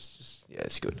 Yeah.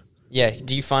 It's good. Yeah.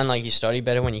 Do you find like you study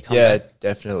better when you come back? Yeah,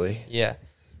 definitely. Yeah.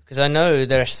 Because I know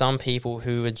there are some people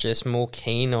who are just more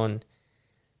keen on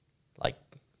like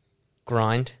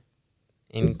grind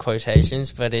in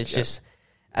quotations, but it's just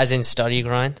as in study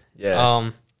grind.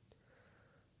 Yeah.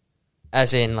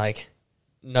 As in like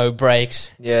no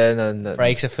breaks. Yeah, no.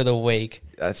 Breaks are for the weak.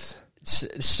 That's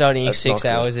studying 6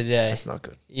 hours a day. That's not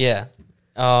good. Yeah.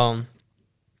 And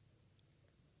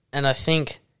I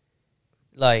think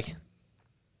the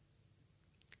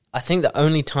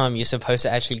only time you're supposed to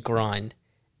actually grind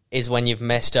is when you've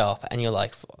messed up and you're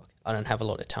like, fuck, I don't have a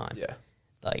lot of time. Yeah.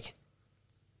 Like,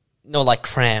 not like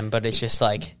cram, but it's just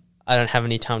like, I don't have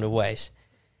any time to waste.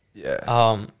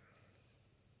 Yeah.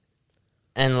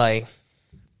 And like,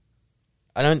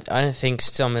 I don't think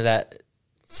some of that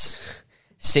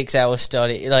 6 hour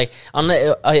study, like,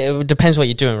 it depends what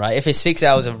you're doing, right? If it's 6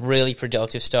 hours of really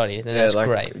productive study, then that's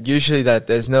great. Usually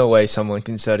there's no way someone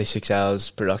can study 6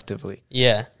 hours productively.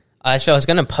 Yeah. Actually, I was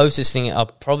going to post this thing. I'll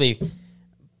probably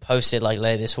post it like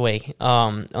later this week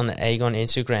on the Aegon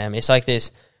Instagram. It's like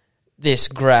this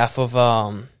graph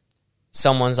of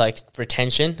someone's like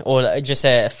retention or just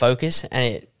a focus,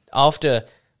 and after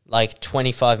like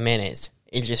 25 minutes,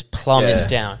 it just plummets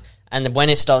down. And then when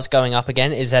it starts going up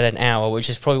again is at an hour, which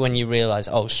is probably when you realize,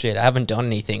 oh shit, I haven't done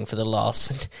anything for the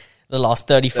last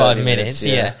 35 minutes.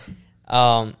 Yeah.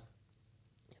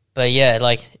 But yeah,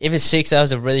 like if it's 6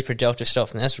 hours of really productive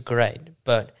stuff, then that's great.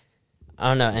 But I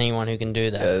don't know anyone who can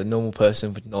do that. Yeah, a normal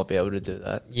person would not be able to do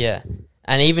that. Yeah.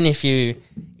 And even if you're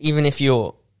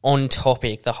on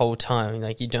topic the whole time,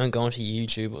 like you don't go onto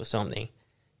YouTube or something,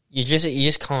 you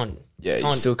just can't. Yeah,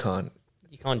 you still can't.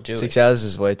 You can't do 6 it. hours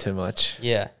is way too much.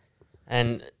 Yeah.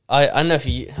 And I don't know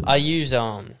if I use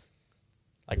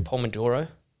like Pomodoro.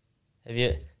 Have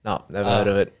you? No, never heard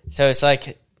of it. So it's like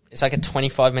a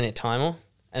 25-minute timer,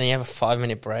 and then you have a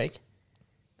 5-minute break.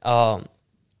 When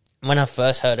I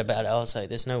first heard about it, I was like,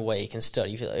 "There's no way you can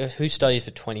study. Who studies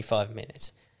for 25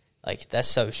 minutes? Like that's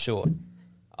so short."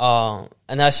 And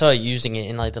I started using it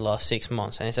in like the last 6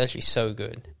 months, and it's actually so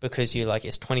good because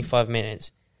it's 25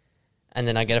 minutes, and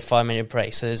then I get a 5-minute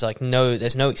break. So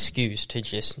there's no excuse to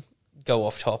just go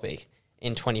off topic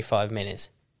in 25 minutes,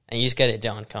 and you just get it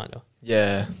done, kind of.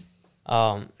 Yeah.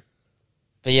 But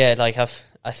yeah, like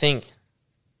I think,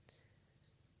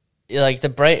 like the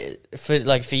break for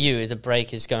you, the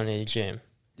break is going to the gym.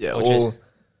 Yeah.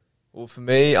 Well, for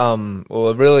me,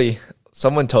 really,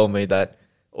 someone told me that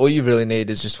all you really need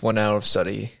is just 1 hour of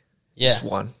study. Yeah. Just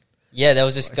one. Yeah, there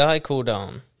was this guy called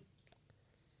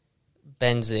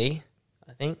Ben Z,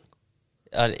 I think.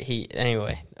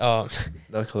 Anyway. No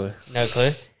clue. No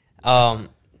clue. I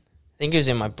think he was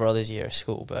in my brother's year of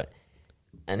school,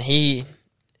 and he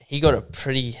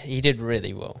did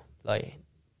really well, like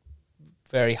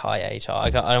very high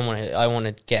ATAR. I want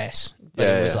to guess, but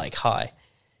it was like high.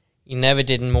 He never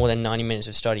did more than 90 minutes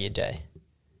of study a day.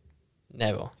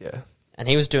 Never. Yeah. And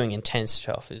he was doing intense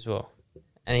stuff as well.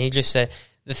 And he just said,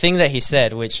 the thing that he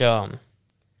said, which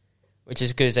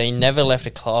is good, is that he never left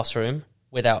a classroom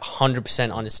without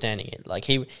 100% understanding it. Like,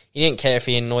 he didn't care if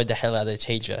he annoyed the hell out of the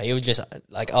teacher. He would just,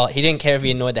 he didn't care if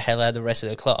he annoyed the hell out of the rest of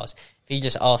the class. He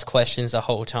just asked questions the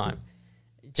whole time,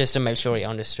 just to make sure he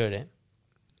understood it.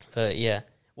 But, yeah.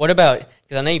 What about,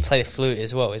 because I know you play the flute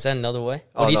as well. Is that another way?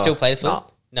 Or do you still play the flute?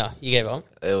 No, you gave up?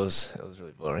 It was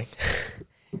really boring.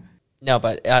 No,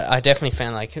 but I definitely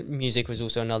found, like, music was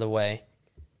also another way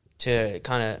to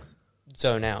kind of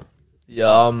zone out.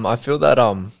 Yeah, I feel that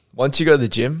once you go to the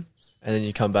gym and then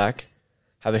you come back,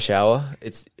 have a shower,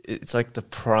 it's like the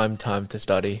prime time to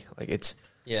study. Like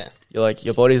you're like,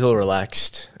 your body's all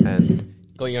relaxed and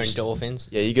got your endorphins.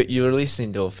 Yeah, you release the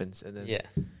endorphins, and then you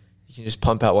can just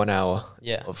pump out 1 hour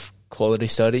of quality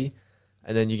study,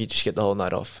 and then you can just get the whole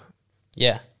night off.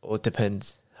 Yeah, or it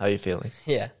depends how you're feeling.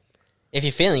 Yeah, if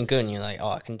you're feeling good and you're like,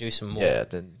 I can do some more. Yeah,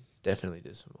 then definitely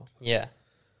do some more. Yeah,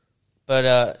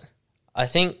 but I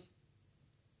think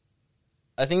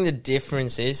the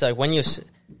difference is, like, when you're,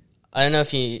 I don't know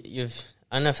if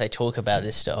I don't know if they talk about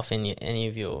this stuff in any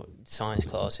of your science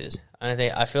classes.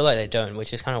 I feel like they don't,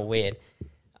 which is kind of weird.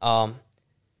 But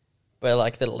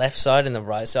like the left side and the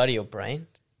right side of your brain.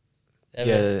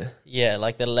 Yeah,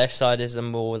 like the left side is the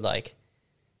more like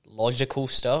logical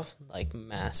stuff, like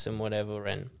maths and whatever,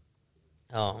 and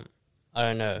I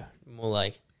don't know, more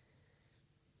like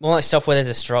stuff where there's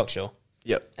a structure.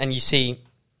 Yep. And you see,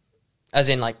 as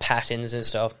in like patterns and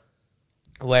stuff,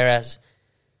 whereas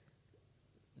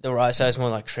the right side is more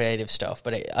like creative stuff.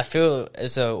 But I feel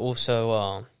as though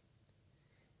also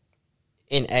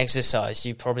in exercise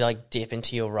you probably like dip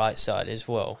into your right side as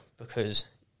well, because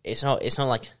it's not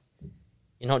like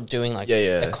you're not doing like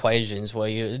equations where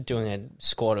you're doing a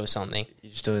squat or something.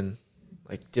 You're just doing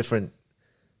like different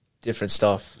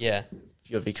stuff. Yeah,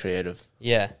 you gotta be creative.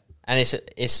 Yeah, and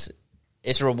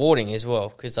it's rewarding as well,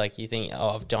 because like you think,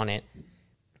 I've done it.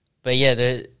 But yeah,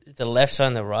 the left side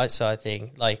and the right side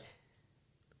thing, like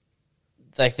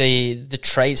the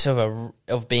traits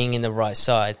of being in the right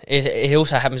side. It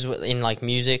also happens in like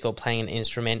music or playing an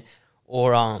instrument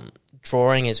or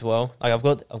drawing as well. Like I've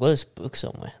got this book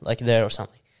somewhere, like there or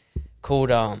something, called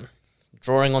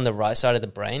Drawing on the Right Side of the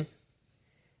Brain,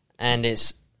 and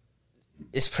it's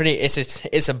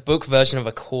a book version of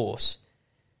a course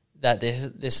that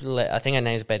this I think her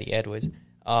name's Betty Edwards.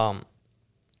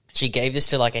 She gave this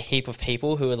to like a heap of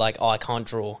people who were like, I can't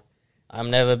draw. I've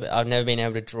never been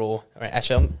able to draw. All right,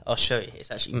 actually, I'll show you. It's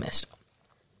actually messed up.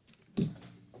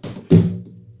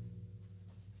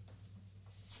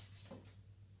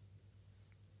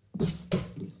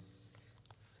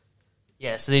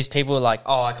 Yeah, so these people are like,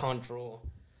 I can't draw.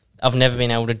 I've never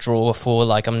been able to draw before.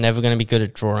 Like, I'm never going to be good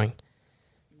at drawing.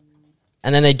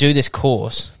 And then they do this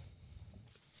course,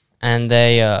 and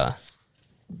they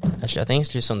actually, I think it's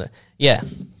just on the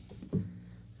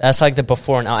that's like the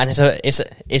before and after. And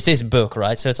it's this book,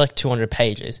 right? So it's like 200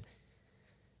 pages.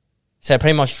 So they're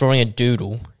pretty much drawing a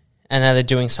doodle, and now they're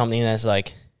doing something that's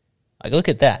like look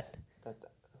at that.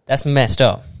 That's messed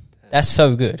up. That's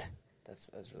so good. That's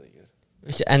really good.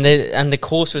 And the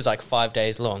course was like 5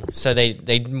 days long. So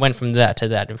they went from that to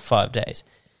that in 5 days.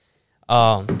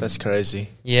 That's crazy.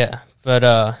 Yeah,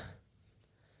 but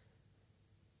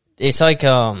it's like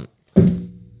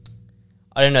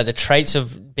I don't know, the traits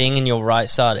of being in your right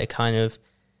side are kind of,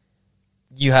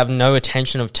 you have no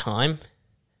attention of time.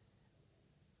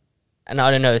 And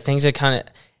I don't know, things are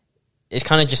it's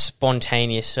kind of just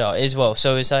spontaneous as well.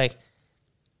 So it's like,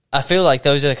 I feel like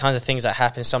those are the kinds of things that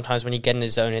happen sometimes when you get in the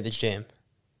zone at the gym.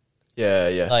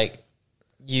 Yeah. Like,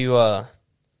 you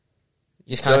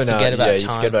just kind of forget about time. Yeah, you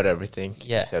forget about everything.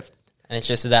 Yeah. And it's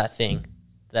just that thing,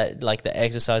 that like the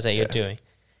exercise that you're doing,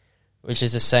 which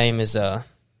is the same as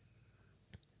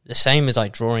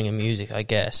like drawing and music, I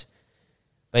guess.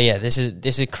 But yeah, this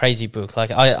is a crazy book.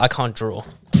 Like I can't draw.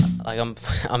 Like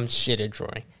I'm shit at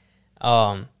drawing.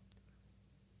 And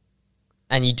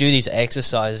you do these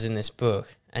exercises in this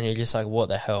book, and you're just like, what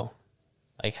the hell?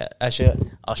 Like, actually,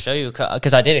 I'll show you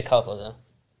because I did a couple of them.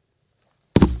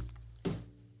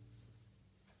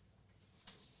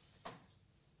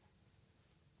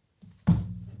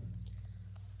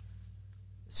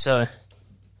 So,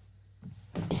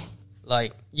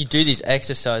 like, you do these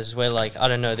exercises where, like, I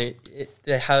don't know, they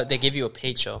give you a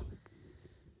picture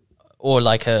or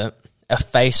like a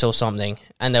face or something,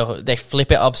 and they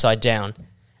flip it upside down,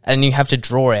 and you have to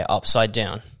draw it upside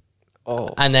down. Oh,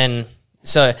 and then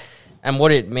and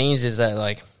what it means is that,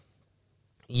 like,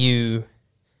 when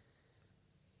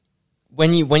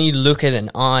you look at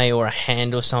an eye or a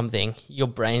hand or something, your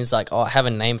brain's like, oh, I have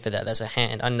a name for that. That's a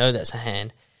hand. I know that's a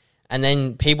hand. And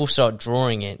then people start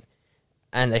drawing it,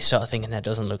 and they start thinking that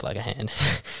doesn't look like a hand.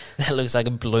 That looks like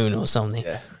a balloon or something.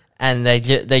 yeah. And they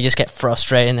just get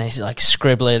frustrated, and they like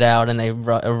scribble it out, and they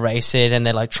erase it, and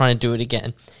they're like trying to do it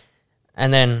again.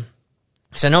 And then,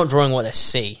 so they're not drawing what they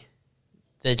see.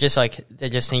 They're just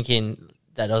thinking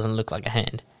that doesn't look like a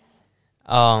hand.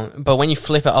 But when you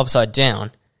flip it upside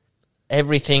down,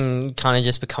 everything kind of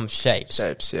just becomes shapes.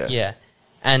 Shapes, yeah. Yeah.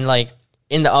 And like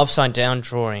in the upside down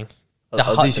drawing,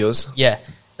 Are these yours? Yeah.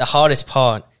 The hardest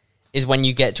part is when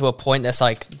you get to a point that's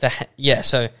like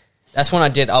so that's when I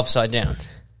did upside down.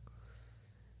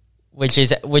 Which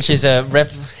is a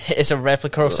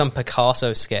replica of some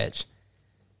Picasso sketch.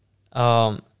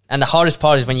 And the hardest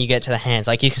part is when you get to the hands.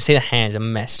 Like, you can see the hands are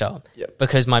messed up. Yep.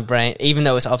 Because my brain, even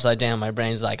though it's upside down, my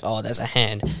brain's like, oh, that's a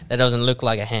hand. That doesn't look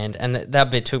like a hand. And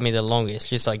that bit took me the longest,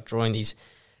 just like drawing these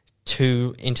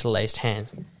two interlaced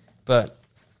hands. But,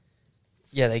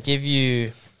 yeah, they give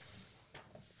you,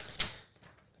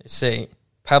 let's see,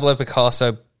 Pablo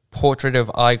Picasso, Portrait of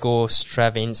Igor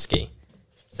Stravinsky.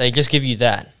 So they just give you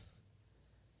that.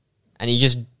 And you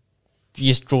just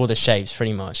draw the shapes,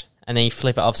 pretty much. And then you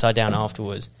flip it upside down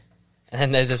afterwards. And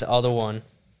then there's this other one.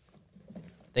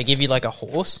 They give you like a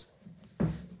horse.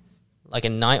 Like a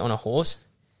knight on a horse.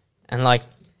 And like,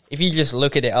 if you just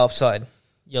look at it upside,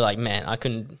 you're like, man, I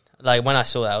couldn't... Like, when I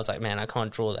saw that, I was like, man, I can't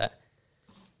draw that.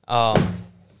 And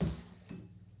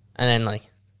then, like,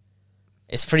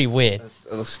 it's pretty weird.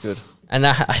 That looks good. And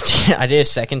I did a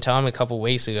second time a couple of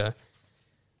weeks ago.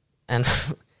 And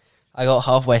I got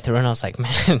halfway through and I was like,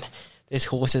 man... This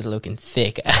horse is looking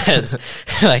thick as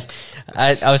like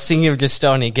I was thinking of just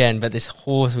starting again, but this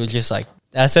horse was just like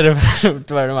I said to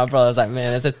my brother, I was like,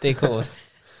 man, that's a thick horse.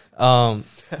 But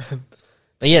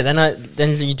yeah,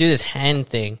 then you do this hand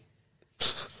thing,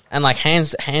 and like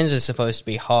hands are supposed to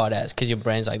be hard as because your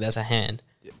brain's like that's a hand.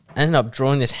 Yeah. I ended up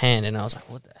drawing this hand, and I was like,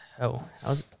 what the hell? I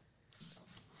was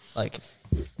like,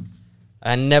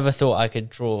 I never thought I could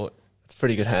draw. It's a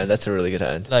pretty good hand. That's a really good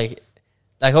hand.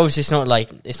 Like obviously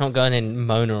it's not going in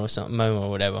Mona or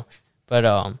whatever,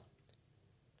 but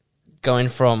going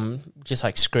from just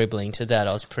like scribbling to that,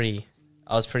 I was pretty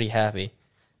happy.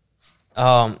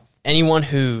 Anyone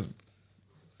who,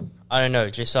 I don't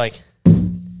know, just like,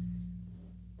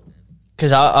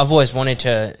 because I've always wanted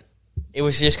to, it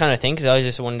was just kind of thing because I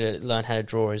just wanted to learn how to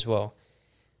draw as well.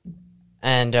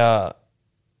 And the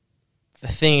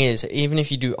thing is, even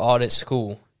if you do art at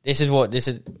school,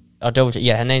 I'll double check.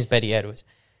 Yeah, her name's Betty Edwards.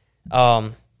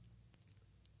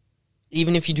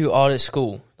 Even if you do art at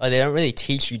school, like they don't really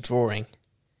teach you drawing.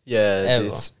 Yeah,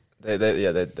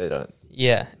 they don't.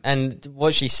 Yeah, and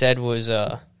what she said was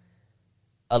a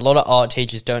lot of art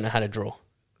teachers don't know how to draw.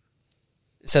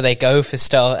 So they go for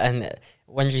stuff, and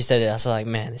when she said it, I was like,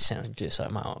 man, this sounds just like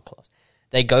my art class.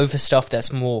 They go for stuff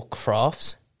that's more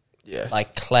crafts. Yeah.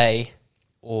 Like clay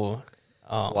or...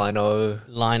 Lino.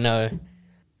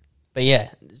 But yeah,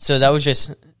 so that was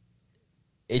just...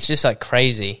 It's just like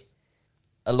crazy.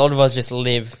 A lot of us just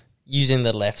live using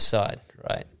the left side,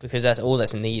 right? Because that's all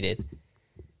that's needed.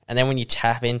 And then when you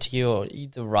tap into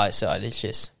the right side, it's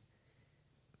just...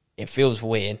 It feels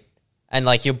weird. And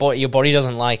like your body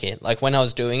doesn't like it. Like when I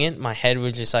was doing it, my head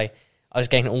was just like... I was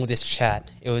getting all this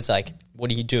chat. It was like, what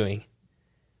are you doing?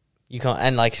 You can't...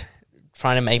 And like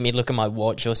trying to make me look at my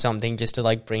watch or something just to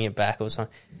like bring it back or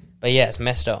something. But yeah, it's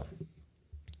messed up.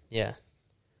 Yeah.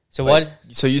 So Wait,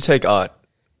 so you take art?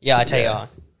 Yeah, I take art.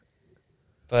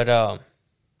 But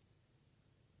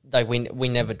like we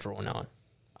never draw an art.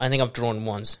 I think I've drawn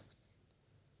once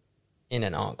in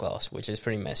an art class, which is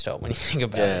pretty messed up when you think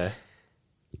about it.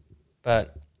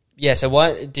 But yeah, so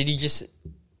did you just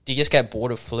get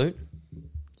bored of flute?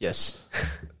 Yes.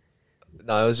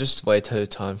 No, it was just way too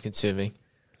time consuming.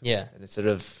 Yeah. And instead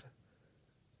of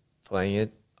playing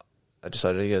it, I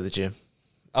decided to go to the gym.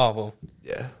 Oh well.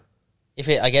 Yeah.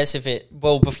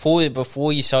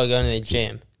 before you started going to the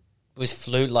gym, was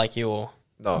flute like your?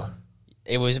 No.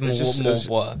 It was more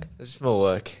work. It's just more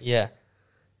work. Yeah.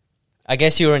 I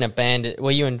guess you were in a band.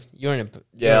 Well, you were in a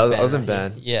Yeah, band, I was in right?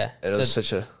 band. Yeah. It was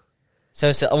such a... So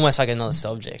it's almost like another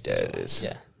subject. Yeah, it is.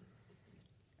 Yeah.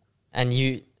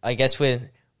 And I guess with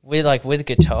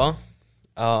guitar,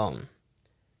 because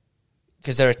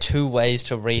there are two ways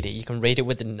to read it. You can read it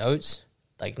with the notes,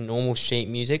 like normal sheet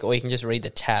music, or you can just read the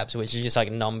tabs, which is just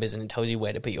like numbers, and it tells you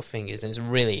where to put your fingers, and it's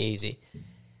really easy.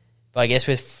 But I guess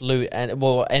with flute and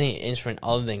any instrument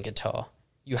other than guitar,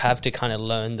 you have to kind of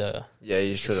learn the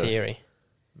theory.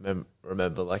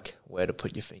 Remember like where to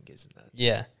put your fingers and that.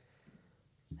 Yeah.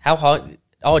 How hard?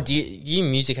 Oh, do you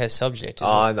music as subject?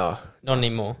 No. Not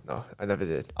anymore. No, I never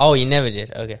did. Oh, you never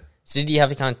did. Okay. So did you have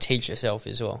to kind of teach yourself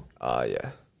as well?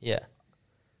 Yeah. Yeah.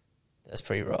 That's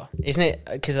pretty raw, isn't it?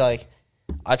 Because like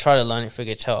I try to learn it for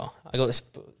guitar. I got this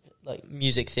book, like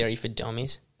Music Theory for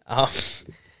Dummies.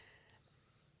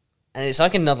 And it's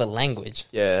like another language.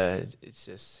 Yeah,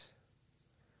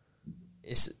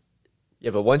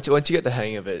 yeah, but once you get the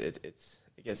hang of it, it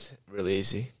gets really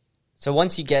easy. So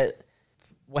once you get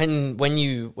when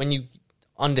you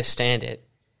understand it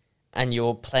and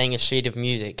you're playing a sheet of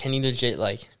music, can you legit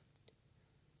like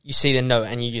you see the note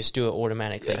and you just do it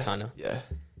automatically kind of? Yeah.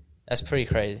 That's pretty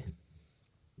crazy.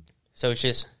 So it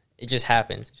just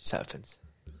happens. It just happens.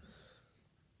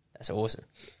 That's awesome.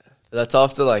 But that's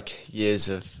after like years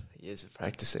of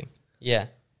practicing. Yeah.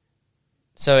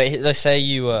 So let's say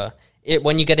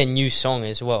when you get a new song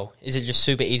as well, is it just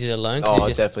super easy to learn? Oh,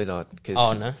 definitely not.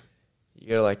 Oh no. You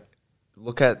gotta like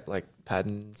look at like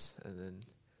patterns and then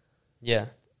you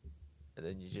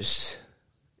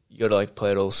gotta like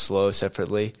play it all slow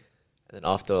separately, and then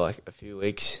after like a few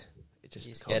weeks, it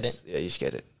just get it. Yeah, you just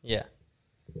get it. Yeah.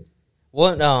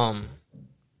 What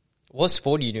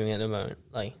sport are you doing at the moment?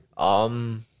 Like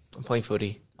I'm playing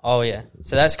footy. Oh yeah.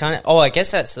 So that's kind of I guess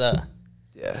that's like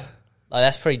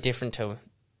that's pretty different to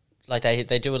like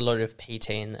they do a lot of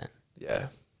PT in that. Yeah.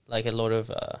 Like a lot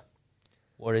of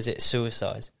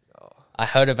suicides. Oh. I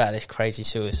heard about this crazy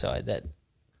suicide that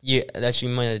you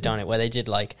might have done it, where they did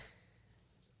like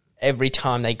every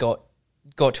time they got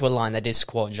to a line, they did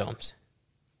squat jumps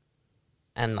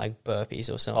and like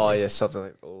burpees or something. Oh yeah, something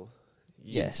like that.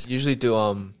 Yes. Usually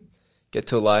do get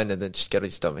to a line and then just get on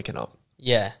your stomach and up.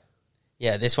 Yeah.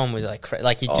 Yeah, this one was like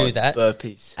like you do that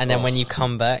burpees, and then when you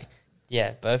come back,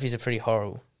 burpees are pretty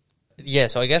horrible. Yeah,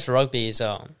 so I guess rugby is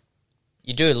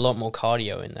you do a lot more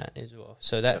cardio in that as well,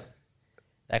 so that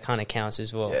kind of counts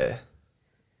as well. Yeah.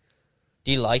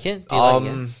 Do you like it? Like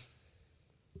it?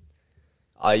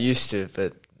 I used to,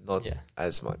 but not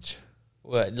as much.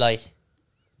 What, like,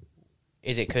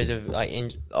 is it because of like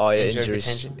injuries?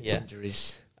 Potential? Yeah,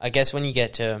 injuries. I guess when you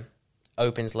get to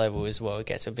opens level as well, it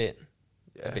gets a bit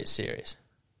serious.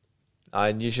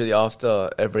 And usually after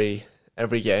every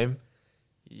game,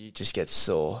 you just get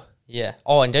sore. Yeah.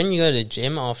 Oh, and don't you go to the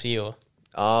gym after your?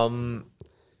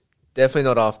 Definitely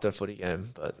not after a footy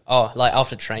game, but like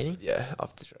after training. Yeah,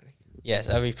 after training. Yes,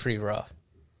 that'd be pretty rough.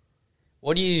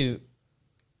 What do you?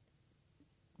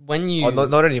 When you?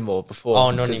 Not anymore.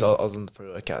 Before, not because anymore. I was on the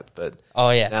pre-workout, but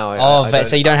now but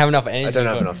so you don't have enough energy. I don't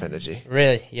have enough energy.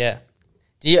 Really? Yeah.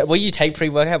 Will you take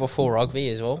pre-workout before rugby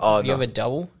as well? Oh, do you have a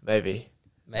double? Maybe.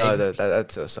 No,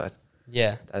 that's suicide.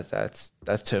 Yeah. That's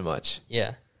too much.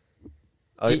 Yeah.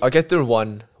 I get through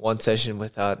one session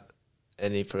without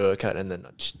any pre-workout, and then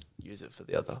I just use it for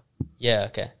the other. Yeah.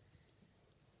 Okay.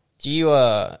 Do you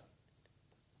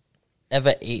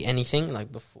ever eat anything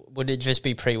like before? Would it just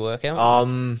be pre-workout?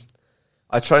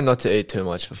 I try not to eat too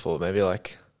much before. Maybe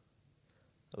like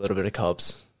a little bit of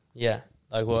carbs. Yeah.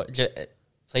 Like what?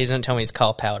 Please don't tell me it's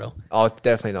carb powder. Oh,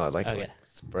 definitely not. Like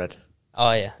bread.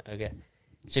 Oh yeah. Okay.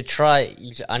 Should try.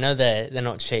 I know they're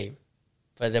not cheap,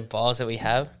 but the bars that we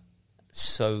have,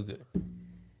 so good.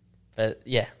 But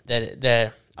yeah,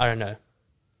 they're I don't know.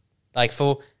 Like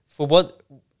for what,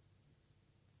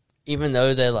 even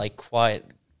though they're like quite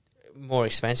more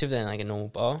expensive than like a normal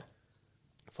bar,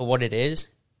 for what it is,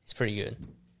 it's pretty good.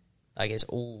 Like it's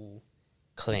all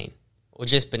clean, or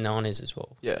just bananas as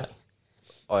well. Yeah.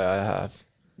 I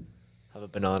have a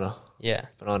banana. Yeah,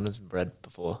 bananas and bread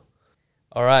before.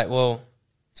 All right. Well,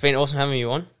 it's been awesome having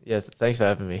you on. Yeah, thanks for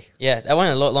having me. Yeah, that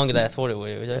went a lot longer than I thought it would.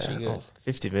 It was actually good.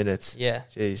 50 minutes. Yeah.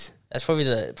 Jeez. That's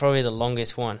probably the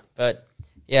longest one. But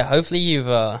yeah, hopefully you've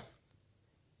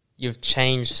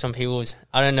changed some people's.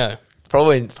 I don't know.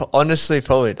 Honestly,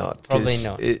 probably not. Probably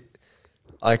not.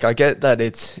 I get that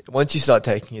it's once you start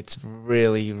taking, it's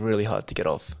really, really hard to get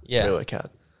off. Yeah.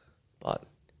 Pre-workout. But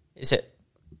is it?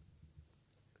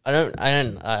 I don't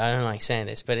like saying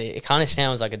this, but it kind of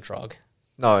sounds like a drug.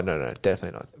 No,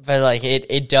 definitely not. But like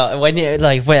it does when you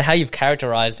how you've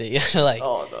characterized it, you're like,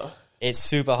 Oh no, it's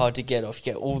super hard to get off.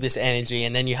 You get all this energy,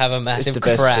 and then you have a massive it's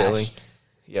the crash. best feeling.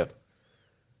 Yep.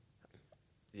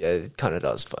 Yeah, it kind of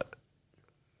does,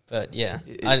 But yeah,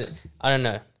 I don't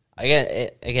know.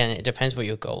 It depends what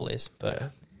your goal is.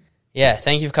 But yeah,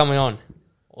 thank you for coming on.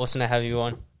 Awesome to have you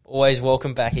on. Always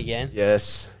welcome back again.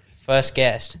 Yes. First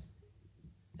guest.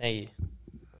 Thank you.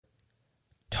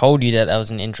 Told you that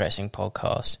was an interesting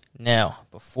podcast. Now,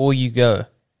 before you go,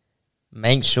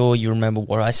 make sure you remember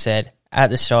what I said at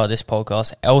the start of this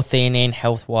podcast. L-theanine,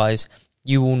 health-wise,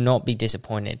 you will not be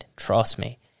disappointed. Trust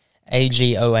me.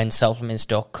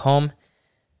 agonsupplements.com.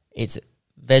 It's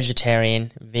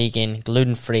vegetarian, vegan,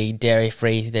 gluten-free,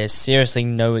 dairy-free. There's seriously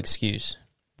no excuse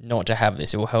not to have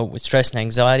this. It will help with stress and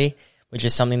anxiety, which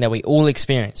is something that we all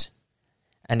experience.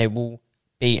 And it will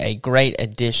be a great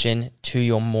addition to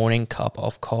your morning cup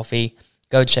of coffee.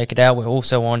 Go check it out. We're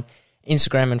also on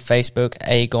Instagram and Facebook,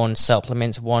 Agon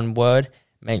Supplements, one word.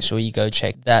 Make sure you go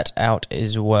check that out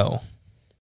as well.